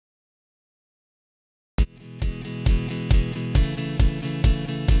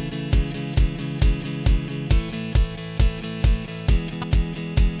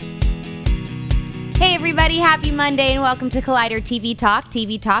everybody. Happy Monday and welcome to Collider TV Talk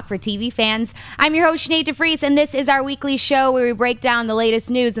for TV fans. I'm your host, Sinéad Vries, and this is our weekly show where we break down the latest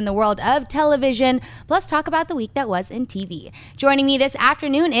news in the world of television, plus talk about the week that was in TV. Joining me this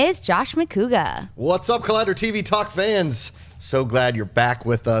afternoon is Josh Macuga. What's up, Collider TV Talk fans? So glad you're back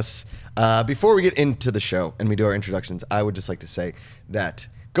with us. Before we get into the show and we do our introductions, I would just like to say that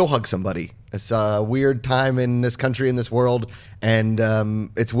go hug somebody. It's a weird time in this country, in this world, and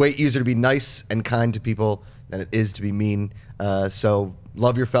it's way easier to be nice and kind to people than it is to be mean. So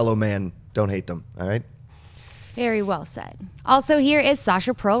love your fellow man. Don't hate them, all right? Very well said. Also here is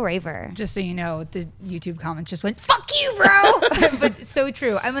Sasha Perl-Rave. Just so you know, the YouTube comments just went, "Fuck you, bro!" But so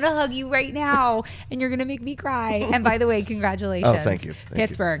true. I'm going to hug you right now, and you're going to make me cry. And by the way, congratulations. Oh, thank you.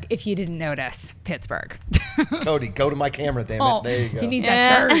 Pittsburgh, if you didn't notice. Pittsburgh. Cody, go to my camera, damn it. There you go. You need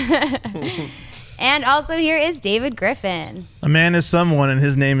that shirt. And also here is David Griffin. A man is someone, and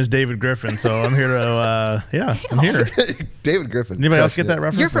his name is David Griffin. So I'm here to, I'm here. David Griffin. Anybody else get that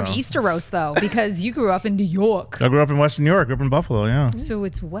reference? You're from Easter Roast, though, because you grew up in New York. I grew up in Western New York. Grew up in Buffalo, yeah. So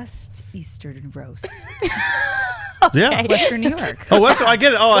it's West Eastern Roast. Yeah. Western New York. Oh, Western. I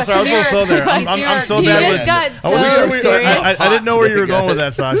get it. Oh, sorry. I was a little slow there. I'm so bad with I didn't know where you were going with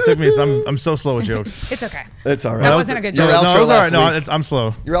that, Sasha. It took me. I'm so slow with jokes. It's okay. It's all right. That wasn't a good Your joke. outro No, it was all last right. week- No, I'm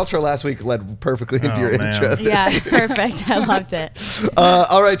slow. Your outro last week led perfectly into your intro. Yeah, perfect. I loved it.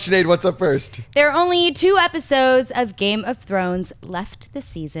 All right, Sinead, what's up first? There are only 2 episodes of Game of Thrones left this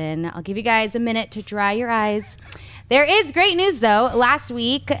season. I'll give you guys a minute to dry your eyes. There is great news, though. Last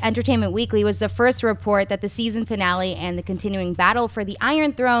week, Entertainment Weekly was the first to report that the season finale and the continuing battle for the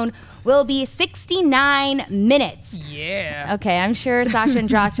Iron Throne will be 69 minutes. Yeah. Okay, I'm sure Sasha and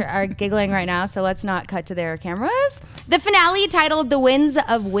Josh are giggling right now, so let's not cut to their cameras. The finale, titled The Winds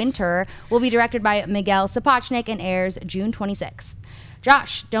of Winter, will be directed by Miguel Sapochnik and airs June 26th.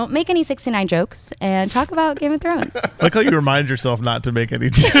 Josh, don't make any 69 jokes and talk about Game of Thrones. Like how you remind yourself not to make any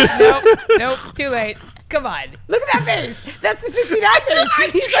jokes. Nope, too late. Come on. Look at that face. That's the 69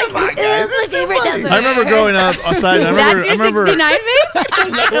 face. He's like, Come on, guys. It's so funny. I remember growing up aside. That's your 69 face?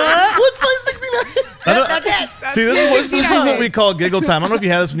 What's my 69? That's it. That's See, this is what we call giggle time. I don't know if you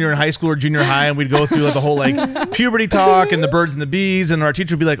had this when you were in high school or junior high, and we'd go through like the whole like puberty talk and the birds and the bees, and our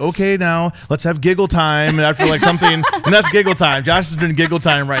teacher would be like, "Okay, now let's have giggle time." And after like something, and that's giggle time. Josh is doing giggle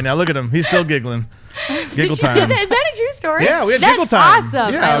time right now. Look at him; he's still giggling. Giggle time. Is that a true story? Yeah, we had That's giggle time.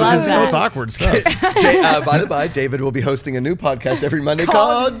 Awesome. Yeah, I love that. It's awkward stuff. By the by, David will be hosting a new podcast every Monday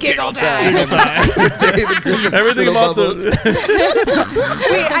called Giggle Time. David Griffin. Everything about the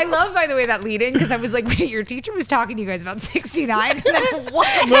Wait, I love, by the way, that lead in, because I was like, wait, your teacher was talking to you guys about 69?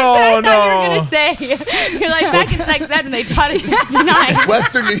 What? no, I thought you were no. going to say. You're like, back in sex ed and they taught us 69.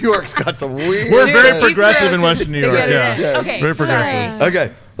 Western New York's got some weird. We're very East progressive Rose in Western New York. together. Yeah. Okay, Very sorry. progressive.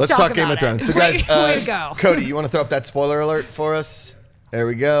 Okay, let's Talk talk Game of about Thrones. it. So, guys, Way to go. Cody, you want to throw up that spoiler alert for us? There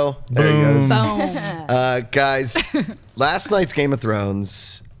we go. There he Boom. goes. Boom. Guys, last night's Game of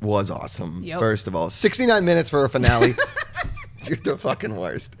Thrones was awesome. Yep. First of all, 69 minutes for a finale. You're the fucking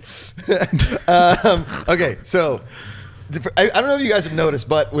worst. Okay, so I don't know if you guys have noticed,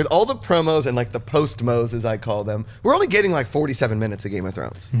 but with all the promos and like the post-mos, as I call them, we're only getting like 47 minutes of Game of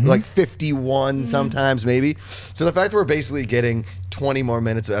Thrones. Like 51 sometimes, maybe. So the fact that we're basically getting 20 more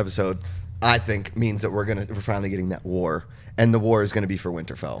minutes of episode, I think means that we're finally getting that war. And the war is going to be for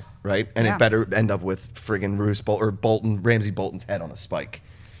Winterfell, right? And Yeah. it better end up with friggin' Ramsay Bolton's head on a spike.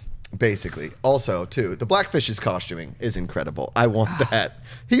 Basically. Also, too, the Blackfish's costuming is incredible. I want that.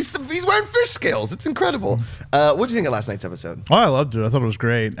 He's wearing fish scales. It's incredible. What did you think of last night's episode? Oh, I loved it. I thought it was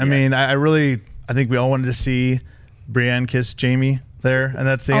great. I mean, I think we all wanted to see Brienne kiss Jamie there, and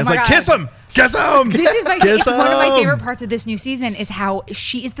that scene. Oh It's my like, God. kiss him! Kiss him! This is Kiss it's one of my him! favorite parts of this new season is how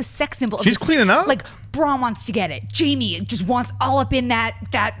she is the sex symbol. Of She's this, cleaning up. Like Braun wants to get it. Jamie just wants all up in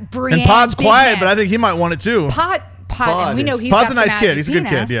that Brienne. And Pod's quiet, business. but I think he might want it too. Pod, and we know he's Pod's got a nice the kid. magic He's a good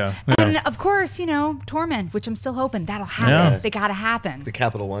penis. kid, yeah. And of course, Tormund, which I'm still hoping that'll happen. Yeah. They gotta happen. The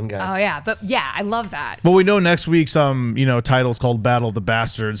Capital One guy. Oh yeah, but yeah, I love that. Well, we know next week's title's called Battle of the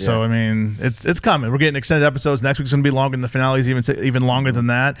Bastards, so Yeah. I mean it's coming. We're getting extended episodes. Next week's gonna be longer than the finales, even longer than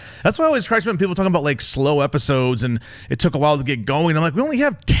that. That's why I always cracks me when people talking about like slow episodes and it took a while to get going. I'm like, we only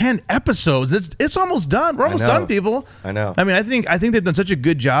have 10 episodes. It's almost done. We're almost done, people. I know. I mean, I think they've done such a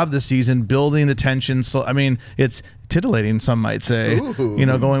good job this season building the tension. So I mean, it's titillating, some might say. Ooh.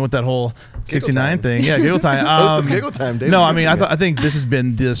 Going with that whole 69 time. thing. Yeah, giggle time. Host of Giggle Time, David. No, I mean, I think this has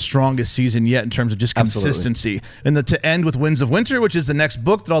been the strongest season yet in terms of just Absolutely. consistency. And to end with Winds of Winter, which is the next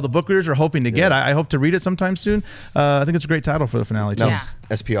book that all the book readers are hoping to get. I hope to read it sometime soon. I think it's a great title for the finale, too. Now, Yeah.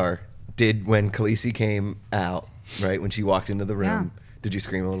 SPR did when Khaleesi came out, right, when she walked into the room, Did you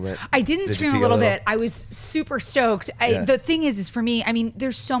scream a little bit? I didn't Did you scream a pee little bit. I was super stoked. Yeah. The thing is for me, I mean,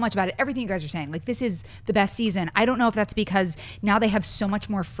 there's so much about it. Everything you guys are saying, like this is the best season. I don't know if that's because now they have so much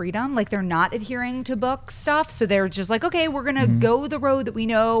more freedom. Like they're not adhering to book stuff. So they're just like, okay, we're going to go the road that we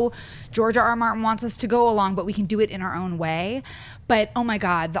know George R. R. Martin wants us to go along, but we can do it in our own way. But oh my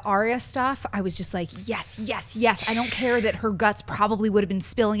God, the Arya stuff, I was just like, yes, yes, yes. I don't care that her guts probably would have been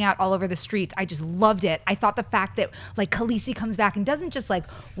spilling out all over the streets. I just loved it. I thought the fact that like Khaleesi comes back and doesn't just like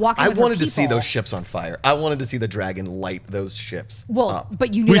walk in I with her wanted to see people. those ships on fire. I wanted to see the dragon light those ships up.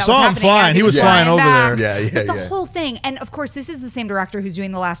 But you knew We that saw was him happening flying. as He was flying over back. there. Yeah, But the yeah. whole thing, and of course, this is the same director who's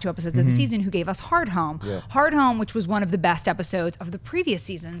doing the last 2 episodes of the season who gave us Hard Home. Yeah. Hard Home, which was one of the best episodes of the previous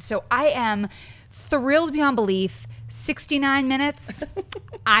season. So I am thrilled beyond belief. 69 minutes.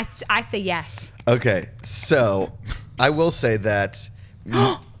 I say yes. Okay, so I will say that.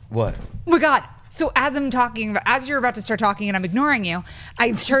 What? Oh my God. So as I'm talking, as you're about to start talking and I'm ignoring you,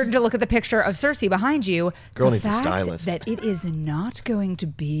 I turned to look at the picture of Cersei behind you. Girl The needs a fact stylist. That it is not going to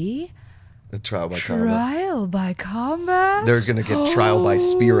be A trial by combat. trial by combat. They're gonna get trial by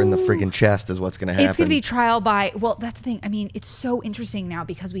spear in the friggin' chest. Is what's gonna happen. It's going to be trial by, well, that's the thing. I mean, it's so interesting now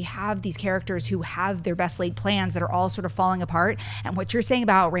because we have these characters who have their best laid plans that are all sort of falling apart. And what you're saying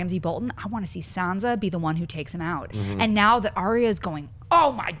about Ramsay Bolton, I want to see Sansa be the one who takes him out. Mm-hmm. And now that Arya is going,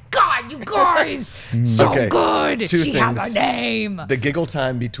 oh my God, you guys, so Okay, good. two She has things. a name. The giggle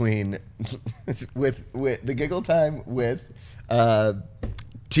time between with the giggle time with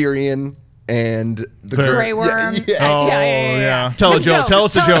Tyrion and the Fair. girl. Grey Worm. Yeah. Oh, yeah. Tell a Good joke. Tell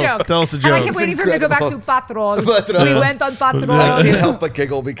us a joke. Tell us a And I joke. kept waiting for him to go back to incredible. Patron. Patron. We went on Patron. I can't help but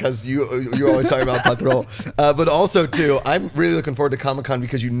giggle because you're always talking about Patron. But also, too, I'm really looking forward to Comic-Con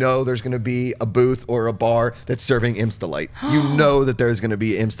because you know there's going to be a booth or a bar that's serving Insta-Light. You know that there's going to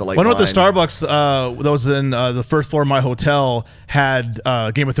be Insta-Light. Why not the line. Starbucks that was in the first floor of my hotel had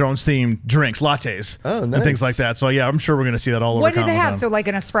Game of Thrones themed drinks, lattes, Oh, and things nice. like that. So yeah, I'm sure we're gonna see that all over. What did they have? Comic-Con. So like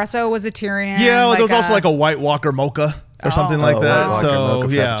an espresso was a Tyrion. Yeah, like there was also like a White Walker mocha or something like Oh, that. White Walker, So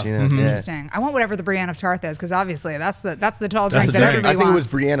mocha, yeah. frappuccino, Mhm. yeah. Interesting. I want whatever the Brienne of Tarth is because obviously that's the tall That's drink the that drink. everybody I think it was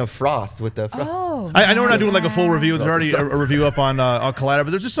wants. Brienne of Froth with the. Oh, I know we're not doing like a full review. There's already Stuff. a review up on Collider,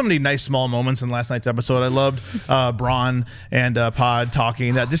 but there's just so many nice small moments in last night's episode. I loved Braun and Pod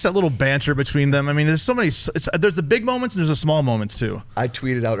talking. That little banter between them. I mean, there's so many. There's the big moments and there's the small moments too. I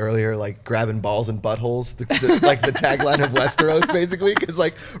tweeted out earlier, like grabbing balls and buttholes, like the tagline of Westeros, basically, because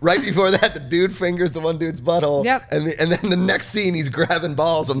like right before that, the dude fingers the one dude's butthole, Yep. and then the next scene he's grabbing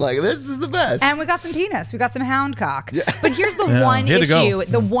balls. I'm like, this is the best. and we got some penis. We got some hound cock. Yeah. But here's the Yeah, one he had to go. issue.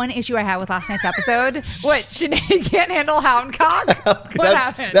 The one issue I had with last night's episode. What? Sinead can't handle hound cock? What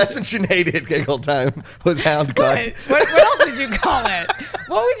happened? That's what Sinead did giggle time was hound cock. What else did you call it?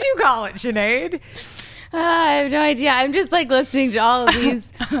 What would you call it, Sinead? I have no idea. I'm just like listening to all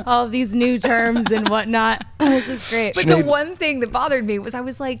of these new terms and whatnot. This is great. But the one thing that bothered me was I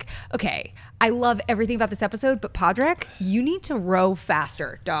was like, okay, I love everything about this episode, but Podrick, you need to row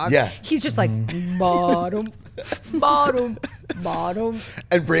faster, dog. Yeah. He's just like, bottom, bottom, bottom.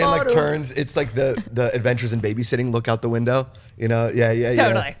 And Brienne like bottom. turns. It's like the Adventures in Babysitting. Look out the window. You know? Yeah.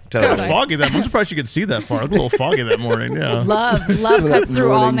 Totally. Kind of foggy that. I'm surprised you could see that far. It was a little foggy that morning. Yeah. Love cuts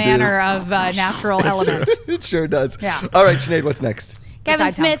through all Rolling manner of natural elements. It sure does. Yeah. All right, Sinead, what's next? Kevin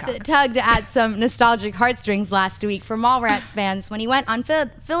Besides hound Smith cock. tugged at some nostalgic heartstrings last week for Mallrats fans when he went on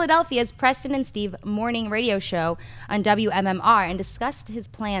Philadelphia's Preston and Steve morning radio show on WMMR and discussed his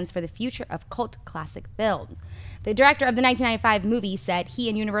plans for the future of cult classic film. The director of the 1995 movie said he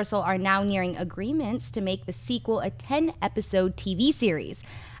and Universal are now nearing agreements to make the sequel a 10-episode TV series.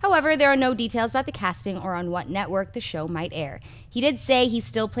 However, there are no details about the casting or on what network the show might air. He did say he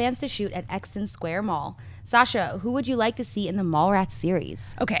still plans to shoot at Exton Square Mall. Sasha, who would you like to see in the Mallrats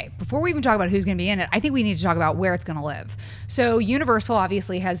series? Okay, before we even talk about who's going to be in it, I think we need to talk about where it's going to live. So Universal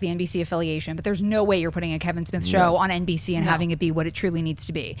obviously has the NBC affiliation, but there's no way you're putting a Kevin Smith show on NBC and having it be what it truly needs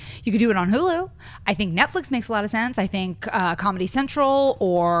to be. You could do it on Hulu. I think Netflix makes a lot of sense. I think Comedy Central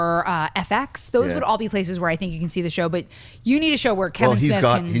or FX, those would all be places where I think you can see the show, but you need a show where Kevin Smith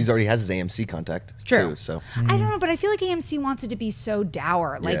can... He's already has his AMC contact True. too. So I don't know, but I feel like AMC wants it to be so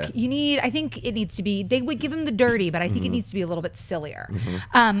dour. Like Yeah. I think it needs to be, they would give him the dirty, but I think it needs to be a little bit sillier.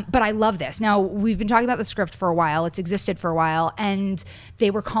 But I love this. Now, we've been talking about the script for a while. It's existed for a while, and they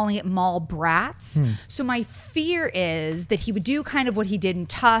were calling it Mallrats. So my fear is that he would do kind of what he did in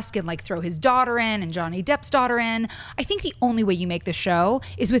Tusk and like throw his daughter in and Johnny Depp's daughter in. I think the only way you make the show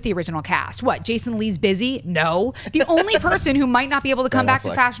is with the original cast. What, Jason Lee's busy? No. The only person who might not be able to come back to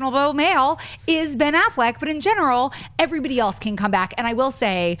Affleck. fashionable male is Ben Affleck, but in general, everybody else can come back. And I will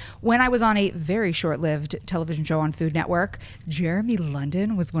say, when I was on a very short-lived short-lived television show on Food Network, Jeremy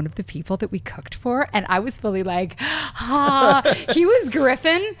London was one of the people that we cooked for, and I was fully like, he was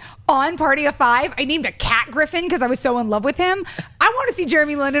Griffin on Party of Five. I named a cat Griffin because I was so in love with him. I want to see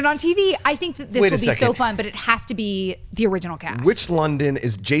Jeremy London on TV. I think that this will be so fun, but it has to be the original cast. Which London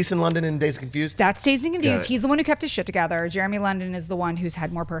is Jason London in Dazed and Confused? That's Dazed and Confused. He's the one who kept his shit together. Jeremy London is the one who's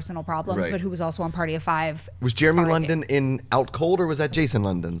had more personal problems, but who was also on Party of Five. Was Jeremy London in Out Cold, or was that Jason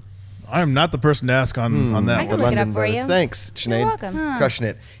London? I'm not the person to ask on that. I can look it up for you. Thanks, Sinead. You're welcome. Crushing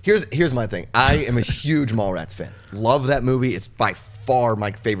it. Here's my thing. I am a huge Mallrats fan. Love that movie. It's by far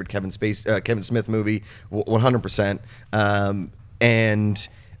my favorite Kevin Smith movie, 100%. And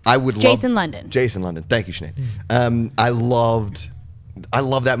I would love Jason London. Jason London. Thank you, Sinead. I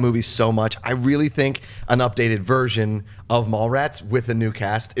love that movie so much. I really think an updated version of Mallrats with a new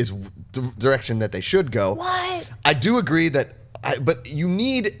cast is the direction that they should go. What? I do agree that, but you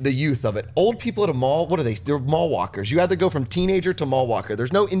need the youth of it. Old people at a mall, what are they? They're mall walkers. You either go from teenager to mall walker.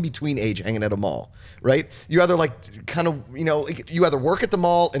 There's no in-between age hanging at a mall, right? You either like kind of, you either work at the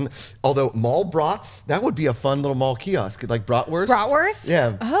mall, and although mall brats, that would be a fun little mall kiosk, like bratwurst. Bratwurst?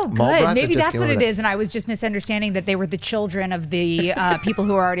 Yeah. Oh, good. Maybe that's what it is. And I was just misunderstanding that they were the children of the people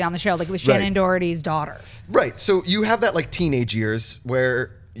who were already on the show. Like it was Shannon Doherty's daughter. Right. So you have that like teenage years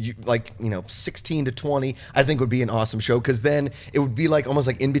where you 16 to 20 I think would be an awesome show, because then it would be like almost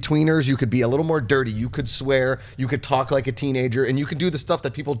like in-betweeners. You could be a little more dirty, you could swear, you could talk like a teenager, and you could do the stuff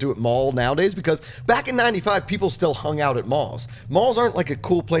that people do at mall nowadays, because back in 95 people still hung out at malls. Malls aren't like a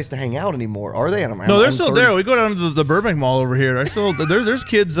cool place to hang out anymore, are they? No, they're still there. We go down to the Burbank Mall over here. There's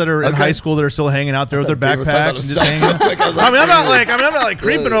kids that are in high school that are still hanging out there with their backpacks and just hanging out. I'm not like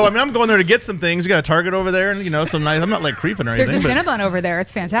creeping over. I'm going there to get some things. You got a Target over there, and some nice. I'm not like creeping or anything. There's a Cinnabon over there.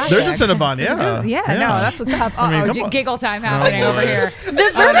 It's fantastic. There's a Cinnabon, yeah, no, that's what's up. Giggle time happening over here.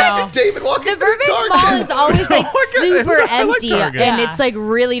 Imagine David walking the Burbank Mall is always like super empty, and it's like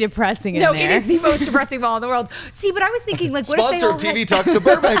really depressing in there. It is the most depressing mall in the world. See, but I was thinking, like, what Sponsor if they all TV Talk at the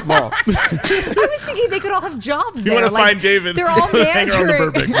Burbank Mall. I was thinking they could all have jobs there. You want to find David? They're all managing the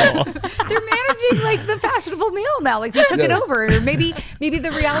Burbank Mall. They're managing like the fashionable meal now. Like they took it over. Or maybe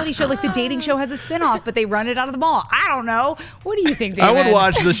the reality show, like the dating show, has a spinoff, but they run it out of the mall. I don't know. What do you think, David? I would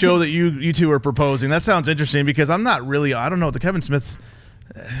watch the show that you two are proposing. That sounds interesting, because I'm not really, I don't know, the Kevin Smith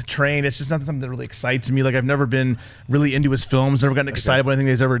train, it's just not something that really excites me. Like, I've never been really into his films, never gotten excited about anything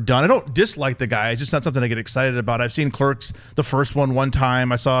he's ever done. I don't dislike the guy, it's just not something I get excited about. I've seen Clerks, the first one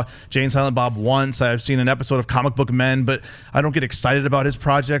time. I saw Jay and Silent Bob once. I've seen an episode of Comic Book Men, but I don't get excited about his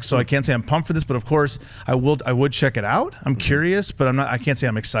projects, so I can't say I'm pumped for this. But of course, I would check it out. I'm curious, but I can't say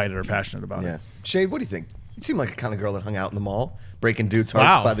I'm excited or passionate about it. Shade, what do you think? You seem like a kind of girl that hung out in the mall, breaking dudes'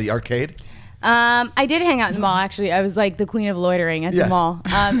 hearts by the arcade. I did hang out in the mall, actually. I was like the queen of loitering at the mall.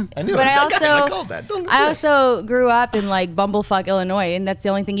 I knew but it. I called that. I also grew up in like Bumblefuck, Illinois, and that's the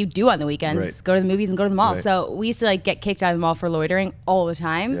only thing you do on the weekends. Go to the movies and go to the mall. So we used to like get kicked out of the mall for loitering all the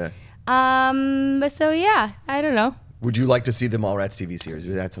time. But so yeah, I don't know. Would you like to see the Mallrats TV series?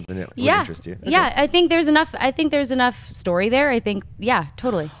 Is that something that would interest you? Okay. Yeah, I think there's enough story there. I think,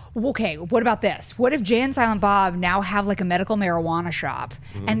 totally. Okay, what about this? What if Jay and Silent Bob now have like a medical marijuana shop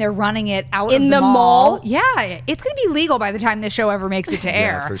and they're running it out in of the mall? Yeah, it's going to be legal by the time this show ever makes it to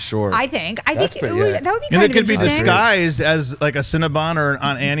air. Yeah, for sure. I think that would be kind and of it could be interesting. disguised as like a Cinnabon or an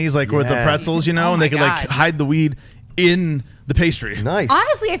Aunt Annie's, like with the pretzels, and they could like hide the weed in the pastry. Nice.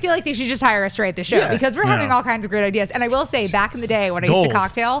 Honestly, I feel like they should just hire us to write the show because we're having all kinds of great ideas. And I will say, back in the day when I used to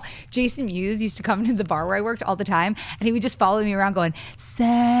cocktail, Jason Mewes used to come into the bar where I worked all the time, and he would just follow me around going,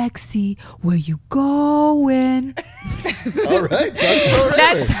 "Sexy, where you going?" All right.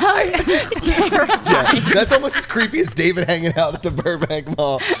 That sounds terrifying. Yeah, that's almost as creepy as David hanging out at the Burbank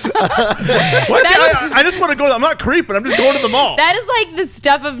Mall. I just want to go. I'm not creeping. I'm just going to the mall. That is like the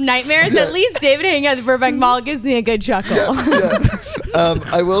stuff of nightmares. At least David hanging out at the Burbank Mall gives me a good chuckle.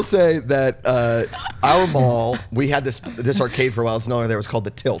 I will say that our mall, we had this arcade for a while. It's no longer there. It was called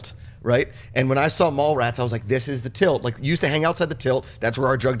the Tilt. Right? And when I saw Mallrats, I was like, this is the Tilt. Like, you used to hang outside the Tilt. That's where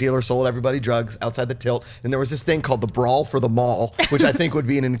our drug dealer sold everybody drugs, outside the Tilt. And there was this thing called the Brawl for the Mall, which I think would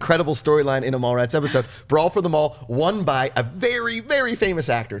be an incredible storyline in a Mallrats episode. Brawl for the Mall, won by a very, very famous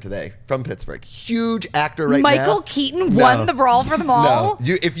actor today from Pittsburgh. Huge actor now. Michael Keaton won the Brawl for the Mall?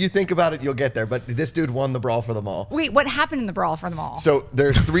 No. If you think about it, you'll get there. But this dude won the Brawl for the Mall. Wait, what happened in the Brawl for the Mall? So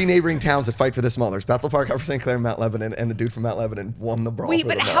there's 3 neighboring towns that fight for this mall. There's Bethel Park, Upper St. Clair, and Mount Lebanon. And the dude from Mount Lebanon won the Brawl for the Mall.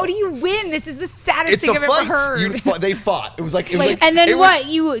 Wait, but how do you win? This is the saddest it's thing a I've fight. ever heard. They fought. It was like, and then what?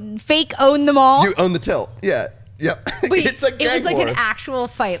 You fake own the mall? You own the Tilt. Yeah. Yep. Wait, it's a gang it was like war. an actual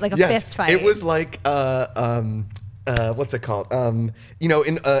fight, like a fist fight. It was like what's it called? You know,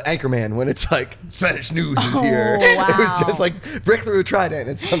 in Anchorman, when it's like Spanish news is here. wow. It was just like break through a trident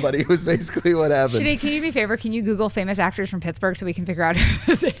and somebody. It was basically what happened. Sinead, can you do me a favor? Can you Google famous actors from Pittsburgh so we can figure out who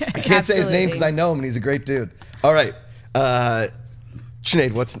this is? I can't say his name because I know him and he's a great dude. All right.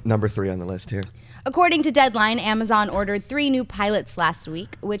 Sinead, what's number 3 on the list here? According to Deadline, Amazon ordered 3 new pilots last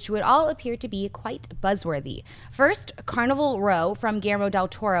week, which would all appear to be quite buzzworthy. First, Carnival Row from Guillermo del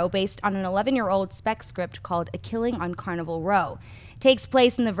Toro, based on an 11-year-old spec script called A Killing on Carnival Row. Takes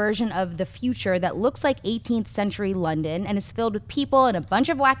place in the version of the future that looks like 18th century London and is filled with people and a bunch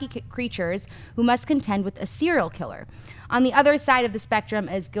of wacky creatures who must contend with a serial killer. On the other side of the spectrum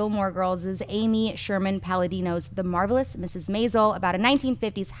is Gilmore Girls' Amy Sherman Palladino's The Marvelous Mrs. Maisel, about a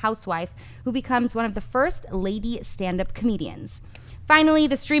 1950s housewife who becomes one of the first lady stand-up comedians. Finally,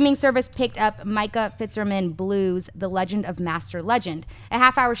 the streaming service picked up Micah Fitzerman Blues' The Legend of Master Legend, a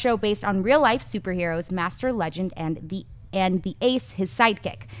half-hour show based on real-life superheroes Master Legend and the Ace, his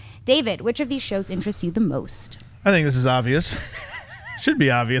sidekick. David, which of these shows interests you the most? I think this is obvious. Should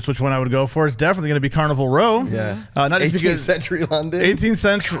be obvious which one I would go for. It's definitely going to be Carnival Row. Yeah. Not just 18th because century London. 18th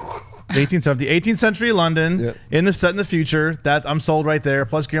century London, Yep. set in the future. That I'm sold right there.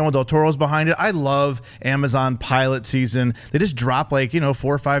 Plus Guillermo del Toro's behind it. I love Amazon pilot season. They just drop 4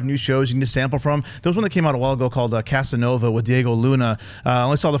 or 5 new shows you can just sample from. There was one that came out a while ago called Casanova with Diego Luna. I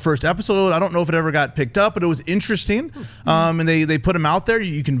only saw the first episode. I don't know if it ever got picked up, but it was interesting. And they put them out there.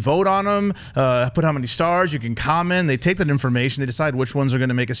 You can vote on them, put how many stars. You can comment. They take that information. They decide which ones are going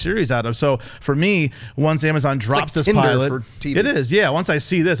to make a series out of. So for me, once Amazon drops this Tinder pilot, for TV. it is. Yeah. Once I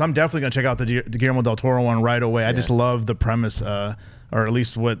see this, I'm definitely going to check out the Guillermo del Toro one right away. I just love the premise, or at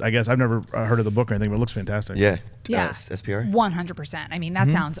least what I guess I've never heard of the book or anything, but it looks fantastic. Yeah. Yeah. SPR? 100%. I mean, that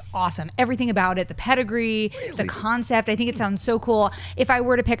sounds awesome. Everything about it, the pedigree, the concept, I think it sounds so cool. If I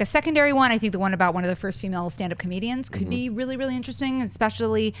were to pick a secondary one, I think the one about one of the first female stand-up comedians could be really, really interesting,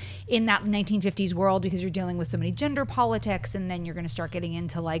 especially in that 1950s world, because you're dealing with so many gender politics, and then you're going to start getting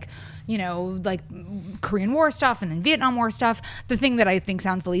into Korean War stuff and then Vietnam War stuff. The thing that I think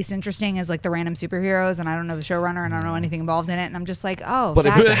sounds the least interesting is the random superheroes, and I don't know the showrunner, and I don't know anything involved in it, and I'm just like, oh, But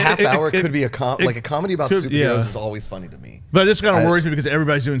if that's it's a half hour, it could be a it comedy about could- superheroes is always funny to me. But it just kind of worries me because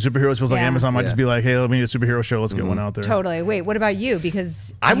everybody's doing superheroes. Feels like Yeah. Amazon might Yeah. just be like, hey, let me need a superhero show. Let's get one out there. Totally. Wait, what about you?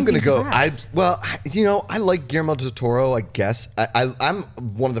 Because I'm you gonna seem go. surprised. I like Guillermo del Toro. I guess I'm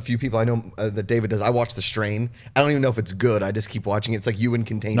one of the few people I know that David does. I watch The Strain. I don't even know if it's good. I just keep watching it. It's like you in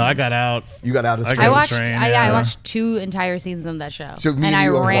containment. No, I got out. You got out of I Strain. I got watched. Strain, I yeah. watched 2 entire seasons of that show, So me and and I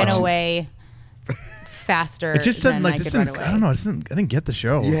you are ran watching. away faster. It just than didn't I could run away. I don't know. I didn't get the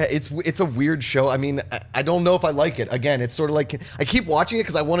show. Yeah, it's a weird show. I mean, I don't know if I like it. Again, it's sort of like I keep watching it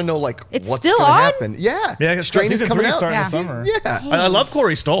because I want to know It's what's still gonna on? happen. Yeah, Yeah, Strain is season coming 3 out. starting Yeah. this summer. Yeah. I love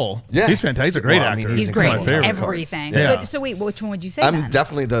Corey Stoll. Yeah. He's fantastic. He's a great Well, I actor. mean, He's He's great incredible. at Favorite everything. Yeah. But, so wait, which one would you say I'm then?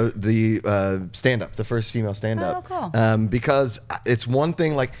 definitely the stand-up, the first female stand-up. Oh, cool. Because it's one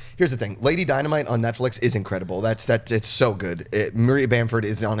thing. Here's the thing: Lady Dynamite on Netflix is incredible. It's so good. Maria Bamford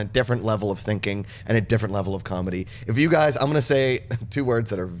is on a different level of thinking and a different level of comedy. If you guys, I'm gonna say 2 words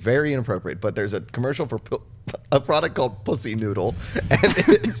that are very inappropriate, but there's a commercial for a product called Pussy Noodle, and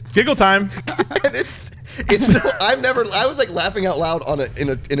it's Giggle time. and it's I was laughing out loud in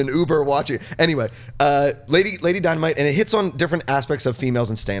an Uber watching it. Anyway, Lady Dynamite, and it hits on different aspects of females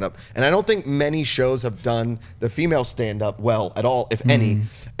in stand-up, and I don't think many shows have done the female stand-up well at all, if any,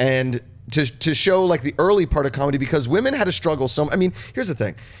 and to show the early part of comedy, because women had to struggle I mean, here's the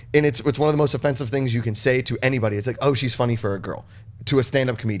thing, and it's one of the most offensive things you can say to anybody. It's like, oh, she's funny for a girl. To a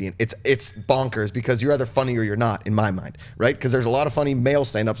stand-up comedian, it's bonkers, because you're either funny or you're not, in my mind, right? Because there's a lot of funny male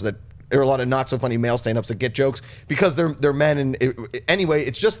stand-ups there are a lot of not so funny male stand-ups that get jokes because they're men, and anyway,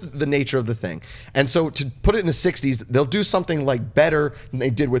 it's just the nature of the thing. And so to put it in the 60s, they'll do something better than they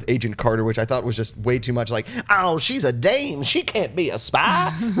did with Agent Carter, which I thought was just way too much. Oh, she's a dame, she can't be a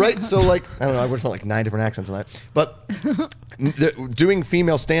spy, right? So I don't know, I would have felt 9 different accents on that, but doing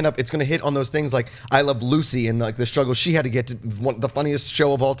female stand-up, it's going to hit on those things like I Love Lucy and the struggle she had to get to the funniest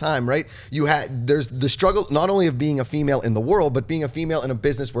show of all time, right? There's the struggle not only of being a female in the world, but being a female in a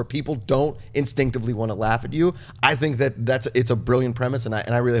business where people don't instinctively want to laugh at you. I think it's a brilliant premise, and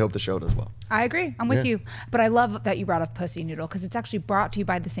I really hope the show does well. I agree. I'm with you. But I love that you brought up Pussy Noodle, because it's actually brought to you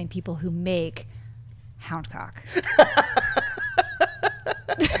by the same people who make Houndcock.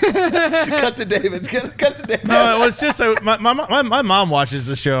 Cut to David. Cut to David. No, it was just my mom watches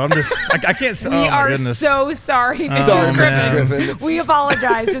the show. I'm just I can't. We are so sorry, Mrs. Sorry, Griffin. Mrs. Griffin. We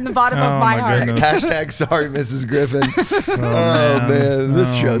apologize from the bottom of my heart. Hashtag sorry, Mrs. Griffin. Oh, man.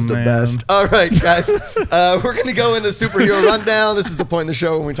 This show's the best. All right, guys. We're going to go into superhero rundown. This is the point in the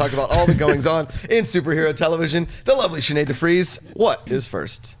show when we talk about all the goings on in superhero television. The lovely Sinéad Vries. What is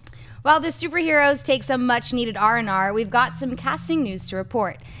first? While the superheroes take some much-needed R&R, we've got some casting news to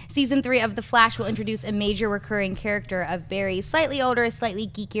report. Season 3 of The Flash will introduce a major recurring character of Barry's slightly older, slightly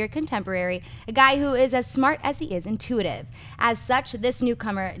geekier contemporary, a guy who is as smart as he is intuitive. As such, this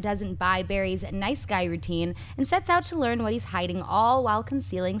newcomer doesn't buy Barry's nice guy routine and sets out to learn what he's hiding, all while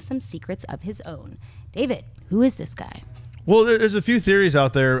concealing some secrets of his own. David, who is this guy? Well, there's a few theories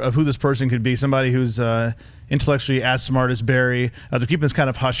out there of who this person could be. Somebody who's intellectually as smart as Barry. They're keeping this kind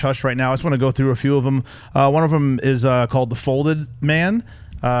of hush-hush right now. I just want to go through a few of them. One of them is called the Folded Man,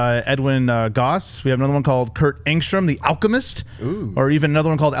 Edwin Goss. We have another one called Kurt Engstrom, the Alchemist. Ooh. Or even another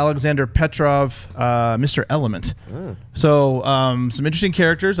one called Alexander Petrov, Mr. Element. So some interesting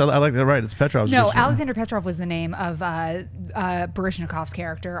characters. I like that, right? It's Petrov's. No, Alexander Petrov was the name of Barishnikov's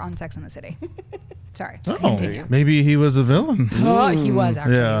character on Sex and the City. Sorry. Oh, maybe he was a villain. Oh, he was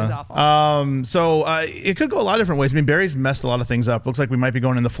actually. He was awful. So it could go a lot of different ways. I mean, Barry's messed a lot of things up. Looks like we might be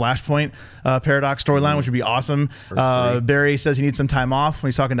going in the Flashpoint paradox storyline, which would be awesome. Barry says he needs some time off when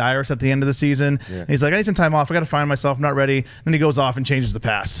he's talking to Iris at the end of the season. And he's like, I need some time off. I got to find myself. I'm not ready. Then he goes off and changes the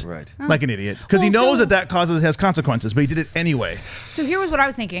past. Right. Like an idiot. Because he knows that has consequences, but he did it anyway. So here was what I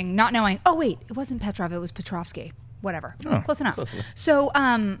was thinking, not knowing. Oh, wait, it wasn't Petrov. It was Petrovsky. Whatever. Close enough. So,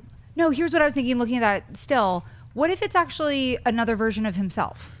 no, here's what I was thinking, looking at that still. What if it's actually another version of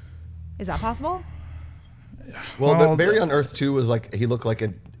himself? Is that possible? Well, Barry on Earth 2 was like, he looked like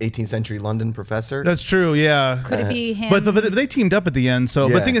an 18th century London professor. That's true, yeah. Could it be him? But they teamed up at the end. So,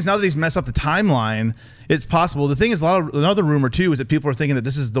 but the thing is, now that he's messed up the timeline, it's possible. The thing is, another rumor too is that people are thinking that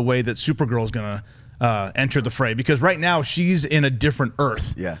this is the way that Supergirl is going to enter the fray, because right now she's in a different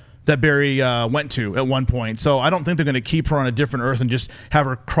Earth. Yeah. That Barry went to at one point. So I don't think they're going to keep her on a different Earth and just have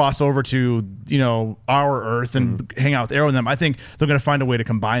her cross over to, our Earth and hang out with Arrow and them. I think they're going to find a way to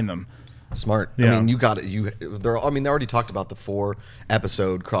combine them. Smart. Yeah. I mean, you got it. They already talked about the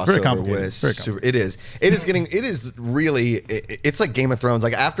 4-episode crossover Very complicated. with Very complicated. It is. It is really. It's like Game of Thrones.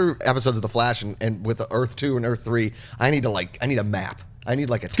 Like after episodes of The Flash and with the Earth 2 and Earth 3, I need a map. I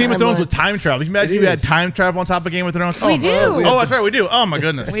need like a Game of Thrones with time travel. Can you imagine you had time travel on top of Game of Thrones? We do. Oh, that's right. We do. Oh, my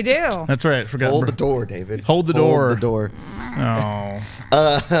goodness. We do. That's right. Forgot. Hold the door, David. Hold the door. Hold the door. Oh.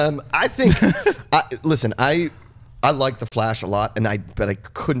 I think. Listen, I like The Flash a lot, but I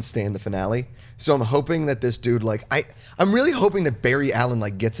couldn't stand the finale. So I'm hoping that this dude, I'm really hoping that Barry Allen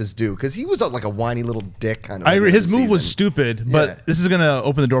gets his due, because he was like a whiny little dick kind of. I agree. His move was stupid, but this is going to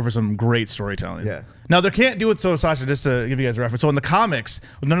open the door for some great storytelling. Yeah. Now they can't do it. So Sasha, just to give you guys a reference. So in the comics,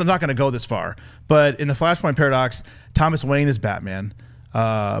 they're not going to go this far. But in the Flashpoint paradox, Thomas Wayne is Batman.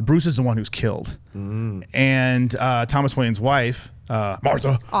 Bruce is the one who's killed, and Thomas Wayne's wife,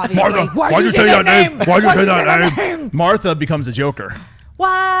 Martha. Obviously. Martha, why'd you say that name? Why'd you say that name? Martha becomes a Joker.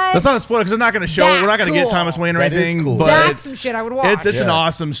 What? That's not a spoiler because they're not going to show it. We're not going to get Thomas Wayne or That is anything. cool. But That's some shit I would watch. It's an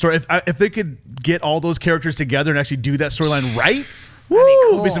awesome story. If they could get all those characters together and actually do that storyline right,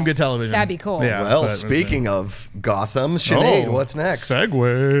 would be some good television. That'd be cool. Yeah, Well, speaking of Gotham, Sinéad, what's next?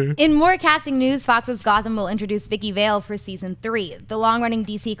 Segue. In more casting news, Fox's Gotham will introduce Vicki Vale for season 3. The long-running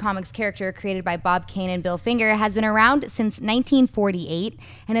DC Comics character created by Bob Kane and Bill Finger has been around since 1948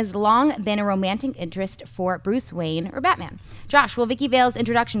 and has long been a romantic interest for Bruce Wayne or Batman. Josh, will Vicki Vale's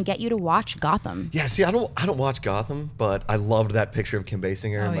introduction get you to watch Gotham? Yeah, see, I don't watch Gotham, but I loved that picture of Kim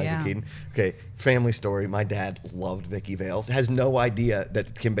Basinger and Michael Keaton. Okay, family story. My dad loved Vicki Vale. Has no idea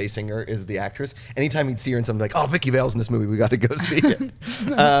that Kim Basinger is the actress. Anytime he'd see her in something like, oh, Vicki Vale's in this movie, we got to go see it.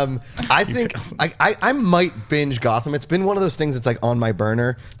 I think I might binge Gotham. It's been one of those things that's like on my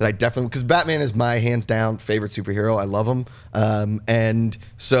burner that I definitely, because Batman is my hands down favorite superhero. I love him. And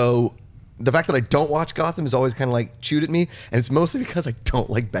so the fact that I don't watch Gotham is always kind of like chewed at me. And it's mostly because I don't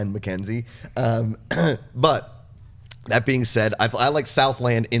like Ben McKenzie. But that being said, I like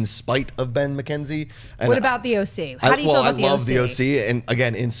Southland in spite of Ben McKenzie. And what about the OC? How do you feel about the OC? I love the OC, and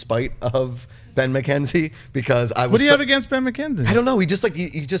again, in spite of Ben McKenzie, because I was. What do you have against Ben McKenzie? I don't know. He just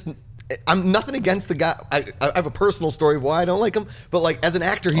I'm nothing against the guy. I have a personal story of why I don't like him, but like as an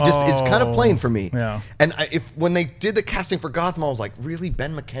actor, he just is kind of plain for me. Yeah. And when they did the casting for Gotham, I was like, really,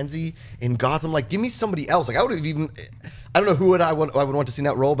 Ben McKenzie in Gotham? Like, give me somebody else. Like, I would have even. I don't know who I would want to see in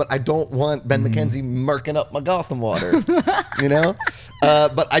that role, but I don't want Ben McKenzie murking up my Gotham waters, you know.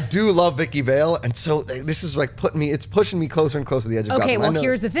 But I do love Vicki Vale, and so this is like it's pushing me closer and closer to the edge of Gotham. Okay, well,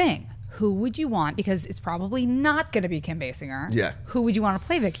 here's the thing. Who would you want? Because it's probably not going to be Kim Basinger. Yeah. Who would you want to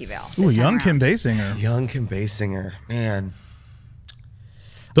play Vicki Vale? Ooh, young Kim Basinger. Young Kim Basinger, man.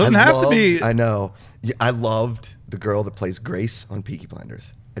 Doesn't have to be. I know. I loved the girl that plays Grace on Peaky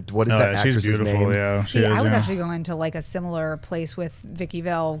Blinders. What is that actress's she's beautiful, name? Yeah, See, I was actually going to like a similar place with Vicki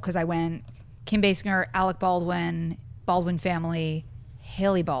Vale because I went Kim Basinger, Alec Baldwin, Baldwin family,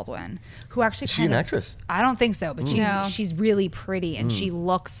 Haley Baldwin, who actually is she an actress? I don't think so, but she's really pretty and she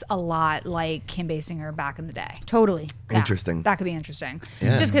looks a lot like Kim Basinger back in the day. Totally. Yeah, Interesting. that could be interesting.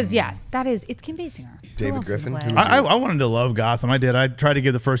 Yeah. Just because, it's Kim Basinger. Who David else is Griffin? playing? I wanted to love Gotham. I did. I tried to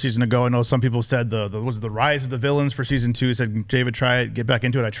give the first season a go. I know some people said was it the rise of the villains for season 2. Said David, try it, get back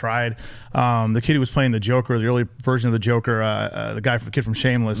into it. I tried. The kid who was playing the Joker, the early version of the Joker, the kid from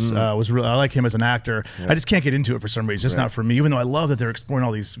Shameless, was really. I like him as an actor. Yeah. I just can't get into it for some reason. It's just not for me. Even though I love that they're exploring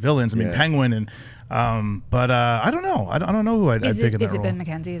all these villains. I mean, Penguin and. But I don't know. I don't know who I'd pick in that role. Is it Ben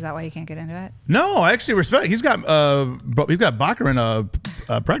McKenzie? Is that why you can't get into it? No, I actually respect. He's got Baccarin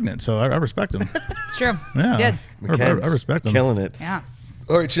pregnant, so I respect him. It's true. Yeah, He did. I respect him. Killing it. Yeah.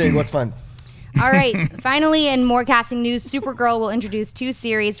 All right, Sinead, what's fun? All right. Finally, in more casting news, Supergirl will introduce 2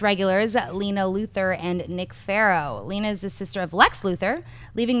 series regulars, Lena Luthor and Nick Farrow. Lena is the sister of Lex Luthor,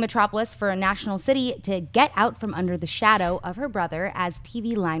 leaving Metropolis for National City to get out from under the shadow of her brother, as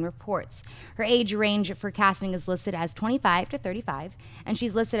TV Line reports. Her age range for casting is listed as 25 to 35, and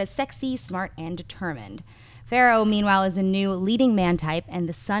she's listed as sexy, smart, and determined. Farrow, meanwhile, is a new leading man type and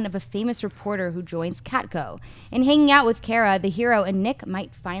the son of a famous reporter who joins Catco. In hanging out with Kara, the hero and Nick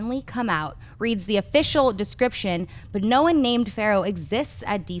might finally come out, reads the official description, but no one named Farrow exists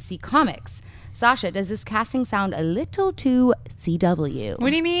at DC Comics. Sasha, does this casting sound a little too CW? What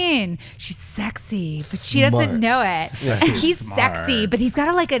do you mean? She's sexy, but she doesn't know it. Yeah. He's Smart. sexy, but he's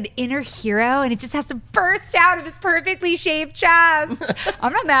got like an inner hero, and it just has to burst out of his perfectly shaved chest.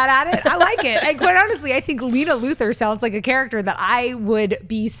 I'm not mad at it. I like it. And quite honestly, I think Lena Luthor sounds like a character that I would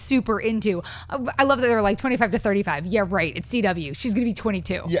be super into. I love that they're like 25 to 35. Yeah, right. It's CW. She's going to be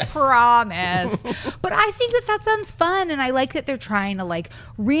 22. Yeah. Promise. But I think that sounds fun, and I like that they're trying to like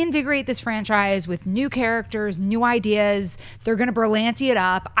reinvigorate this franchise with new characters, new ideas. They're going to Berlanti it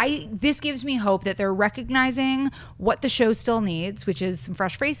up. This gives me hope that they're recognizing what the show still needs, which is some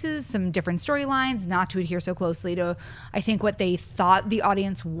fresh faces, some different storylines, not to adhere so closely to, I think, what they thought the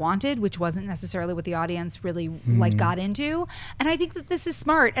audience wanted, which wasn't necessarily what the audience really like got into. And I think that this is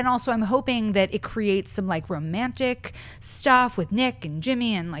smart. And also I'm hoping that it creates some like romantic stuff with Nick and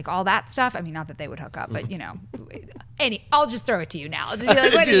Jimmy and like all that stuff. I mean, not that they would hook up, but you know, I'll just throw it to you now. Just be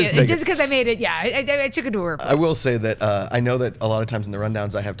like, what are you? Just because I made it, yeah, I took it to her. I will say that I know that a lot of times in the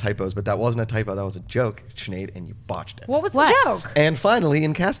rundowns I have typos, but that wasn't a typo. That was a joke, Sinead, and you botched it. What was What? the joke? And finally,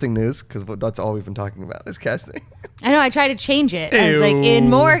 in casting news, because that's all we've been talking about is casting. I know, I tried to change it. I was like, in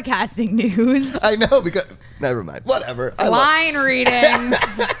more casting news. I know, because never mind. Whatever. Line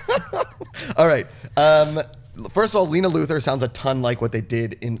readings. All right. First of all, Lena Luthor sounds a ton like what they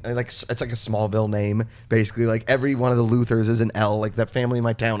did in it's like a Smallville name, basically. Like every one of the Luthors is an L. Like that family in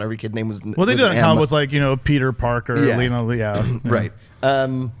my town, every kid name was. Well, they did it in was like Peter Parker, Lena, right.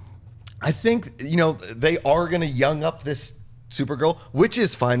 I think they are gonna young up this Supergirl, which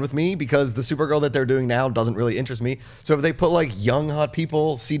is fine with me because the Supergirl that they're doing now doesn't really interest me. So if they put like young hot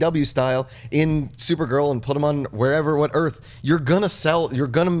people CW style in Supergirl and put them on what Earth, you're gonna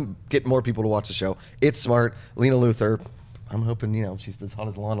get more people to watch the show. It's smart. Lena Luthor, I'm hoping she's as hot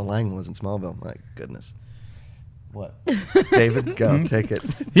as Lana Lang was in Smallville. My goodness. What? David, go take it.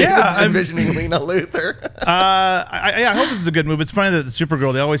 Yeah, I'm envisioning Lena Luthor. I hope this is a good move. It's funny that the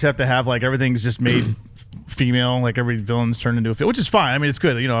Supergirl, they always have to have like everything's just made female, like every villain's turned into a female, which is fine. I mean, it's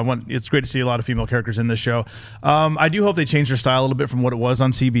good. It's great to see a lot of female characters in this show. I do hope they change their style a little bit from what it was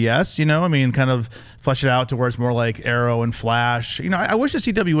on CBS. I mean, kind of flesh it out to where it's more like Arrow and Flash. I wish the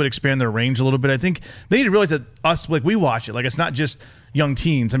CW would expand their range a little bit. I think they need to realize that we watch it. Like it's not just young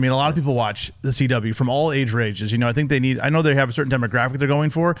teens. I mean, a lot of people watch the CW from all age ranges. I think I know they have a certain demographic they're going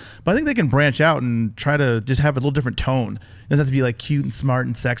for, but I think they can branch out and try to just have a little different tone. It doesn't have to be like cute and smart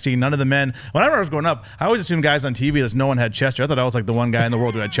and sexy. None of the men, whenever I was growing up, I always assumed guys on TV that no one had chest hair. I thought I was like the one guy in the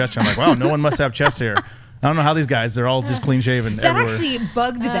world who had chest hair. I'm like, wow, no one must have chest hair. I don't know how these guys, they're all just clean shaven That everywhere. actually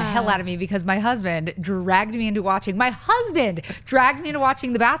bugged the hell out of me because my husband dragged me into watching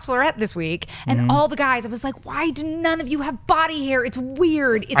The Bachelorette this week, and all the guys, I was like, why do none of you have body hair? It's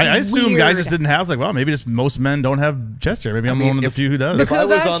weird. It's I assume weird. guys just didn't have, like, well, maybe just most men don't have chest hair. Maybe I'm one of the few who does. if I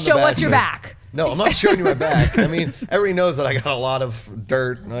was Macuga, on The show us your Bachelor- back. No, I'm not showing you my back. I mean, everybody knows that I got a lot of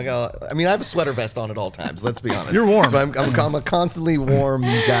dirt. And I have a sweater vest on at all times. Let's be honest. You're warm. So I'm a constantly warm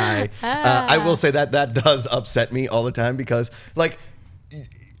guy. I will say that does upset me all the time because, like,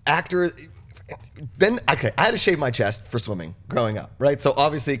 actors. I had to shave my chest for swimming growing up, right? So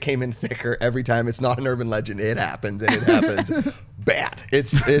obviously it came in thicker every time. It's not an urban legend. It happens, and it happens bad.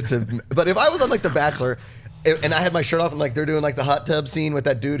 But if I was on like The Bachelor, and I had my shirt off and like they're doing like the hot tub scene with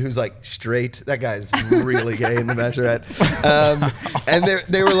that dude who's like straight. That guy's really gay in The Bachelorette. And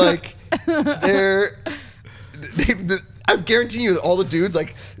they were like, I guarantee you that all the dudes,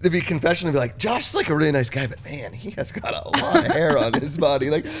 like, there'd be confession and be like, Josh is like a really nice guy, but man, he has got a lot of hair on his body.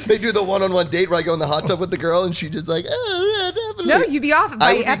 Like, they do the one-on-one date where I go in the hot tub with the girl and she just like, oh, yeah, definitely. No, you'd be off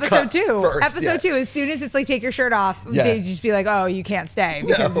by be episode cut 2. first, Episode 2, as soon as it's like take your shirt off, Yeah. they'd just be like, oh, you can't stay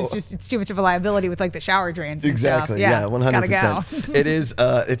because No. it's too much of a liability with like the shower drains and Exactly. stuff. Yeah, 100%. Gotta go. It is.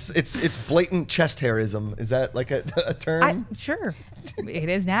 It's blatant chest hairism. Is that like a term? Sure. It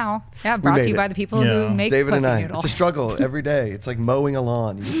is now. Yeah, brought made to you it. by the people Yeah. who make David pussy and I. noodle. It's a struggle every day. It's like mowing a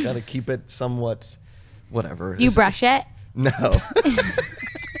lawn. You just got to keep it somewhat, whatever. Do you brush it? No.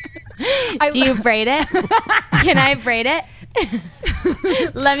 Do you braid it? Can I braid it?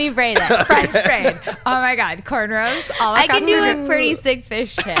 Let me braid it. French braid. Oh my God, cornrows. All I can across do the- a pretty sick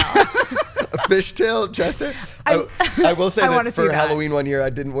fishtail. A fishtail chest hair? I will say I wanna that see for that. Halloween one year, I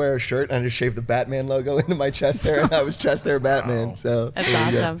didn't wear a shirt. I just shaved the Batman logo into my chest hair, and I was chest hair Batman. So That's there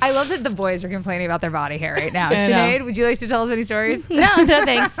you go. awesome. I love that the boys are complaining about their body hair right now. I know. Sinead, would you like to tell us any stories? No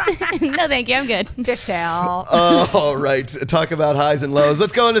thanks. No, thank you. I'm good. Fishtail. All right, talk about highs and lows.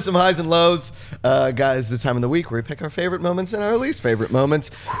 Let's go into some highs and lows, guys. This time of the week where we pick our favorite moments and our least favorite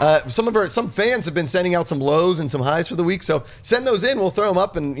moments. Some fans have been sending out some lows and some highs for the week, so send those in. We'll throw them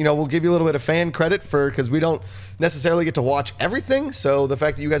up, and we'll give you a little bit of fan credit because we don't necessarily get to watch everything. So the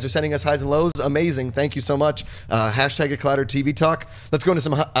fact that you guys are sending us highs and lows, amazing. Thank you so much. Hashtag #Clouder TV Talk. Let's go into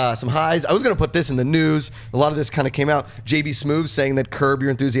some highs. I was going to put this in the news. A lot of this kind of came out. JB Smoove saying that Curb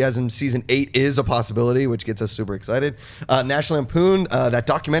Your Enthusiasm season 8 is a possibility, which gets us super excited. National Lampoon, that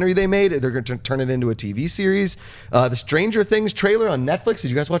documentary they made, they're going to turn it into a TV series. The Stranger Things trailer on Netflix. Did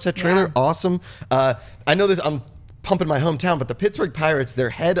you guys watch that trailer? Yeah. Awesome. I know this. I'm pumping my hometown, but the Pittsburgh Pirates,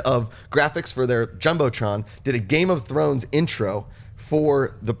 their head of graphics for their Jumbotron, did a Game of Thrones intro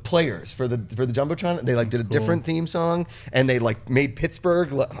for the players for the Jumbotron. They did a different theme song, and they made Pittsburgh.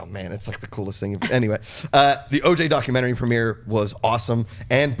 Oh man, it's like the coolest thing. Anyway, the OJ documentary premiere was awesome,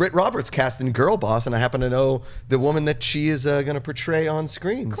 and Britt Roberts cast in Girl Boss, and I happen to know the woman that she is going to portray on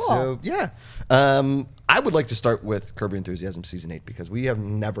screen. Cool. So yeah, I would like to start with Curb Your Enthusiasm season 8 because we have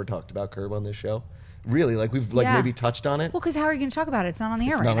never talked about Curb on this show. Really, we've Yeah. maybe touched on it. Well, because how are you going to talk about it? It's not on the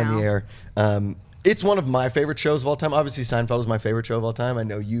air It's right not now. on the air. It's one of my favorite shows of all time. Obviously, Seinfeld is my favorite show of all time. I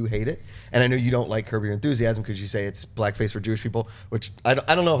know you hate it, and I know you don't like Curb Your Enthusiasm because you say it's blackface for Jewish people, which I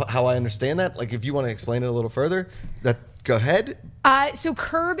don't know how I understand that. If you want to explain it a little further, go ahead. So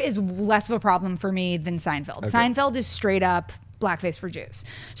Curb is less of a problem for me than Seinfeld. Okay. Seinfeld is straight up blackface for Jews.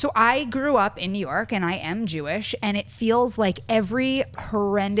 So I grew up in New York and I am Jewish, and it feels like every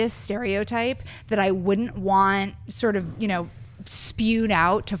horrendous stereotype that I wouldn't want sort of, spewed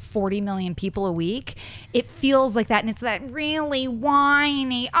out to 40 million people a week. It feels like that, and it's that really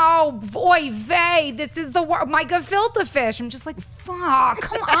whiny, oh, boy, vey, this is the my gefilte fish. I'm just like, fuck,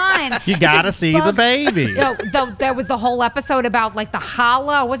 come on. You It gotta just see the bugs- baby. There was the whole episode about the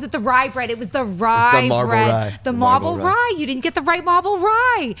challah. Was it the rye bread? It was the rye marble bread. rye. The The marble marble rye. rye. You didn't get the right marble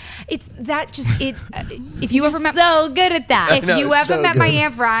rye. It's that just it. If you ever met. So good at that. If know, you it's ever so met my good.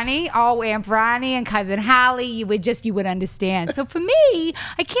 Aunt Ronnie, Aunt Ronnie and Cousin Hallie, you would understand. So for me,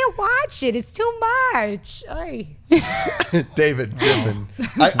 I can't watch it. It's too much. Ay. David Griffin.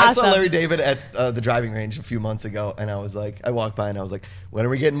 I saw Awesome. Larry David at the driving range a few months ago, and I walked by and I was like, when are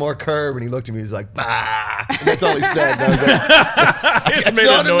we getting more Curb? And he looked at me, he was like, bah! And that's all he said. And I was like, Just it's made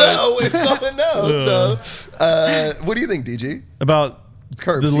not that a noise. no. It's not a no. So, what do you think, DG? About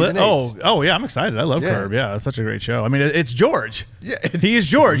Curb the season 8. Oh yeah, I'm excited. I love Yeah. Curb. Yeah, it's such a great show. I mean, it's George. Yeah, He is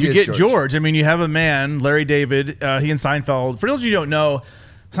George. he You is get George. George. I mean, you have a man, Larry David. He and Seinfeld. For those of you who don't know,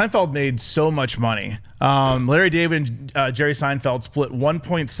 Seinfeld made so much money. Larry David and Jerry Seinfeld split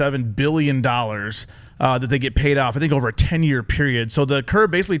 $1.7 billion that they get paid off, I think, over a 10-year period. So the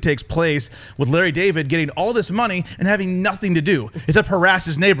curve basically takes place with Larry David getting all this money and having nothing to do except harass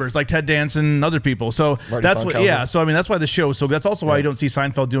his neighbors like Ted Danson and other people. So that's what, so I mean, that's why the show, so that's also why you don't see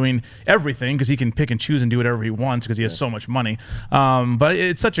Seinfeld doing everything, because he can pick and choose and do whatever he wants because he has so much money. But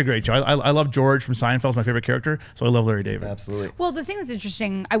it's such a great show. I love George from Seinfeld, is my favorite character, so I love Larry David. Absolutely. Well, the thing that's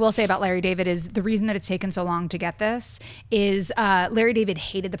interesting, I will say about Larry David, is the reason that it's taken so long to get this is Larry David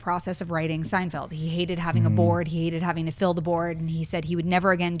hated the process of writing Seinfeld. He hated having a board. He hated having to fill the board. And he said he would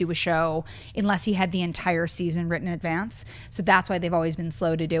never again do a show unless he had the entire season written in advance. So that's why they've always been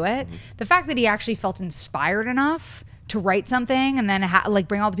slow to do it. The fact that he actually felt inspired enough to write something and then like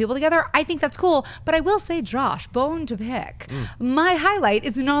bring all the people together, I think that's cool. But I will say, Josh, bone to pick. My highlight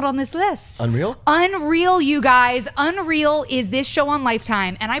is not on this list. Unreal? Unreal, you guys. Unreal is this show on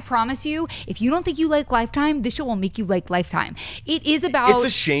Lifetime. And I promise you, if you don't think you like Lifetime, this show will make you like Lifetime. It is about... It's a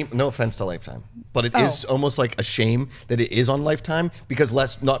shame. No offense to Lifetime. But it is almost like a shame that it is on Lifetime because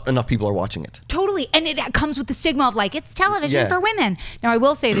not enough people are watching it. Totally. And it comes with the stigma of like, it's television for women. Now, I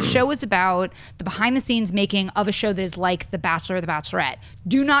will say the show is about the behind the scenes making of a show that is like The Bachelor or The Bachelorette.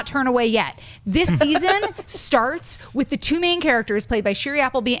 Do not turn away yet. This season starts with the two main characters played by Shiri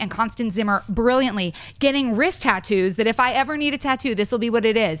Appleby and Constance Zimmer brilliantly getting wrist tattoos that if I ever need a tattoo, this will be what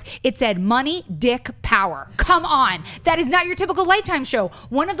it is. It said money, dick, power. Come on. That is not your typical Lifetime show.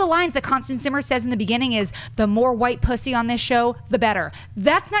 One of the lines that Constance Zimmer says in the beginning is, the more white pussy on this show, the better.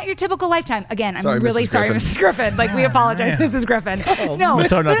 That's not your typical Lifetime. Again, I'm really sorry, Mrs. Griffin. Like, we apologize, Mrs. Griffin. No.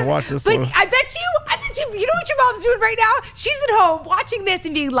 It's hard not to watch this. But I bet you know what your mom's doing right now? She's at home watching this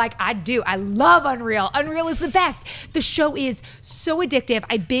and being like, I love Unreal. Unreal is the best. The show is so addictive.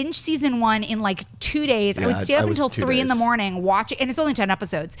 I binged season 1 in like 2 days. I would stay up until 3 in the morning, watch it, and it's only 10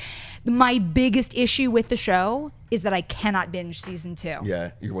 episodes. My biggest issue with the show is that I cannot binge season 2.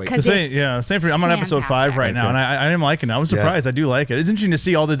 Yeah, you're waiting. Same for you. I'm on episode 5 right now, and I am liking it. I was surprised. I do like it. It's interesting to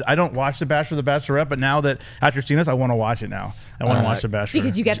see I don't watch The Bachelor or The Bachelorette, but now that after seeing this, I want to watch it now. I want to watch The Bachelor.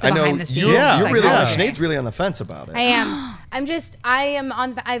 Because you get the behind the scenes. You're really Sinead's really on the fence about it. I am.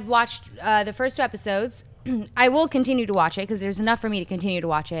 I've watched the first 2 episodes. I will continue to watch it because there's enough for me to continue to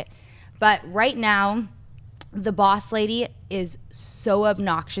watch it. But right now, the boss lady is so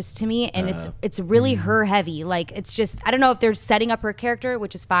obnoxious to me, and it's really her heavy. Like, it's just, I don't know if they're setting up her character,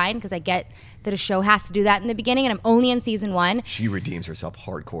 which is fine because I get that a show has to do that in the beginning, and I'm only in season 1. She redeems herself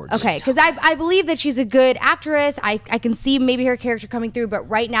hardcore. Okay, because I believe that she's a good actress. I can see maybe her character coming through, but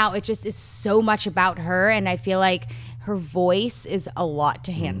right now it just is so much about her, and I feel like her voice is a lot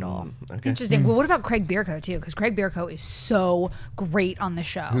to handle. Interesting. Well, what about Craig Bierko too? Because Craig Bierko is so great on the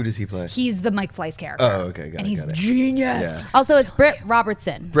show. Who does he play? He's the Mike Fleiss character. Oh, okay, got it. He's genius. Yeah. Also, it's Britt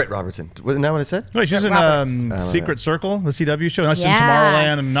Robertson. Britt Robertson. Wasn't that what it said? Wait, she's in Secret Circle, the CW show. Now she's in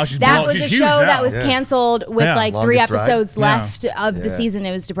Tomorrowland, and now she's a show that was canceled with like 3 episodes left of the season.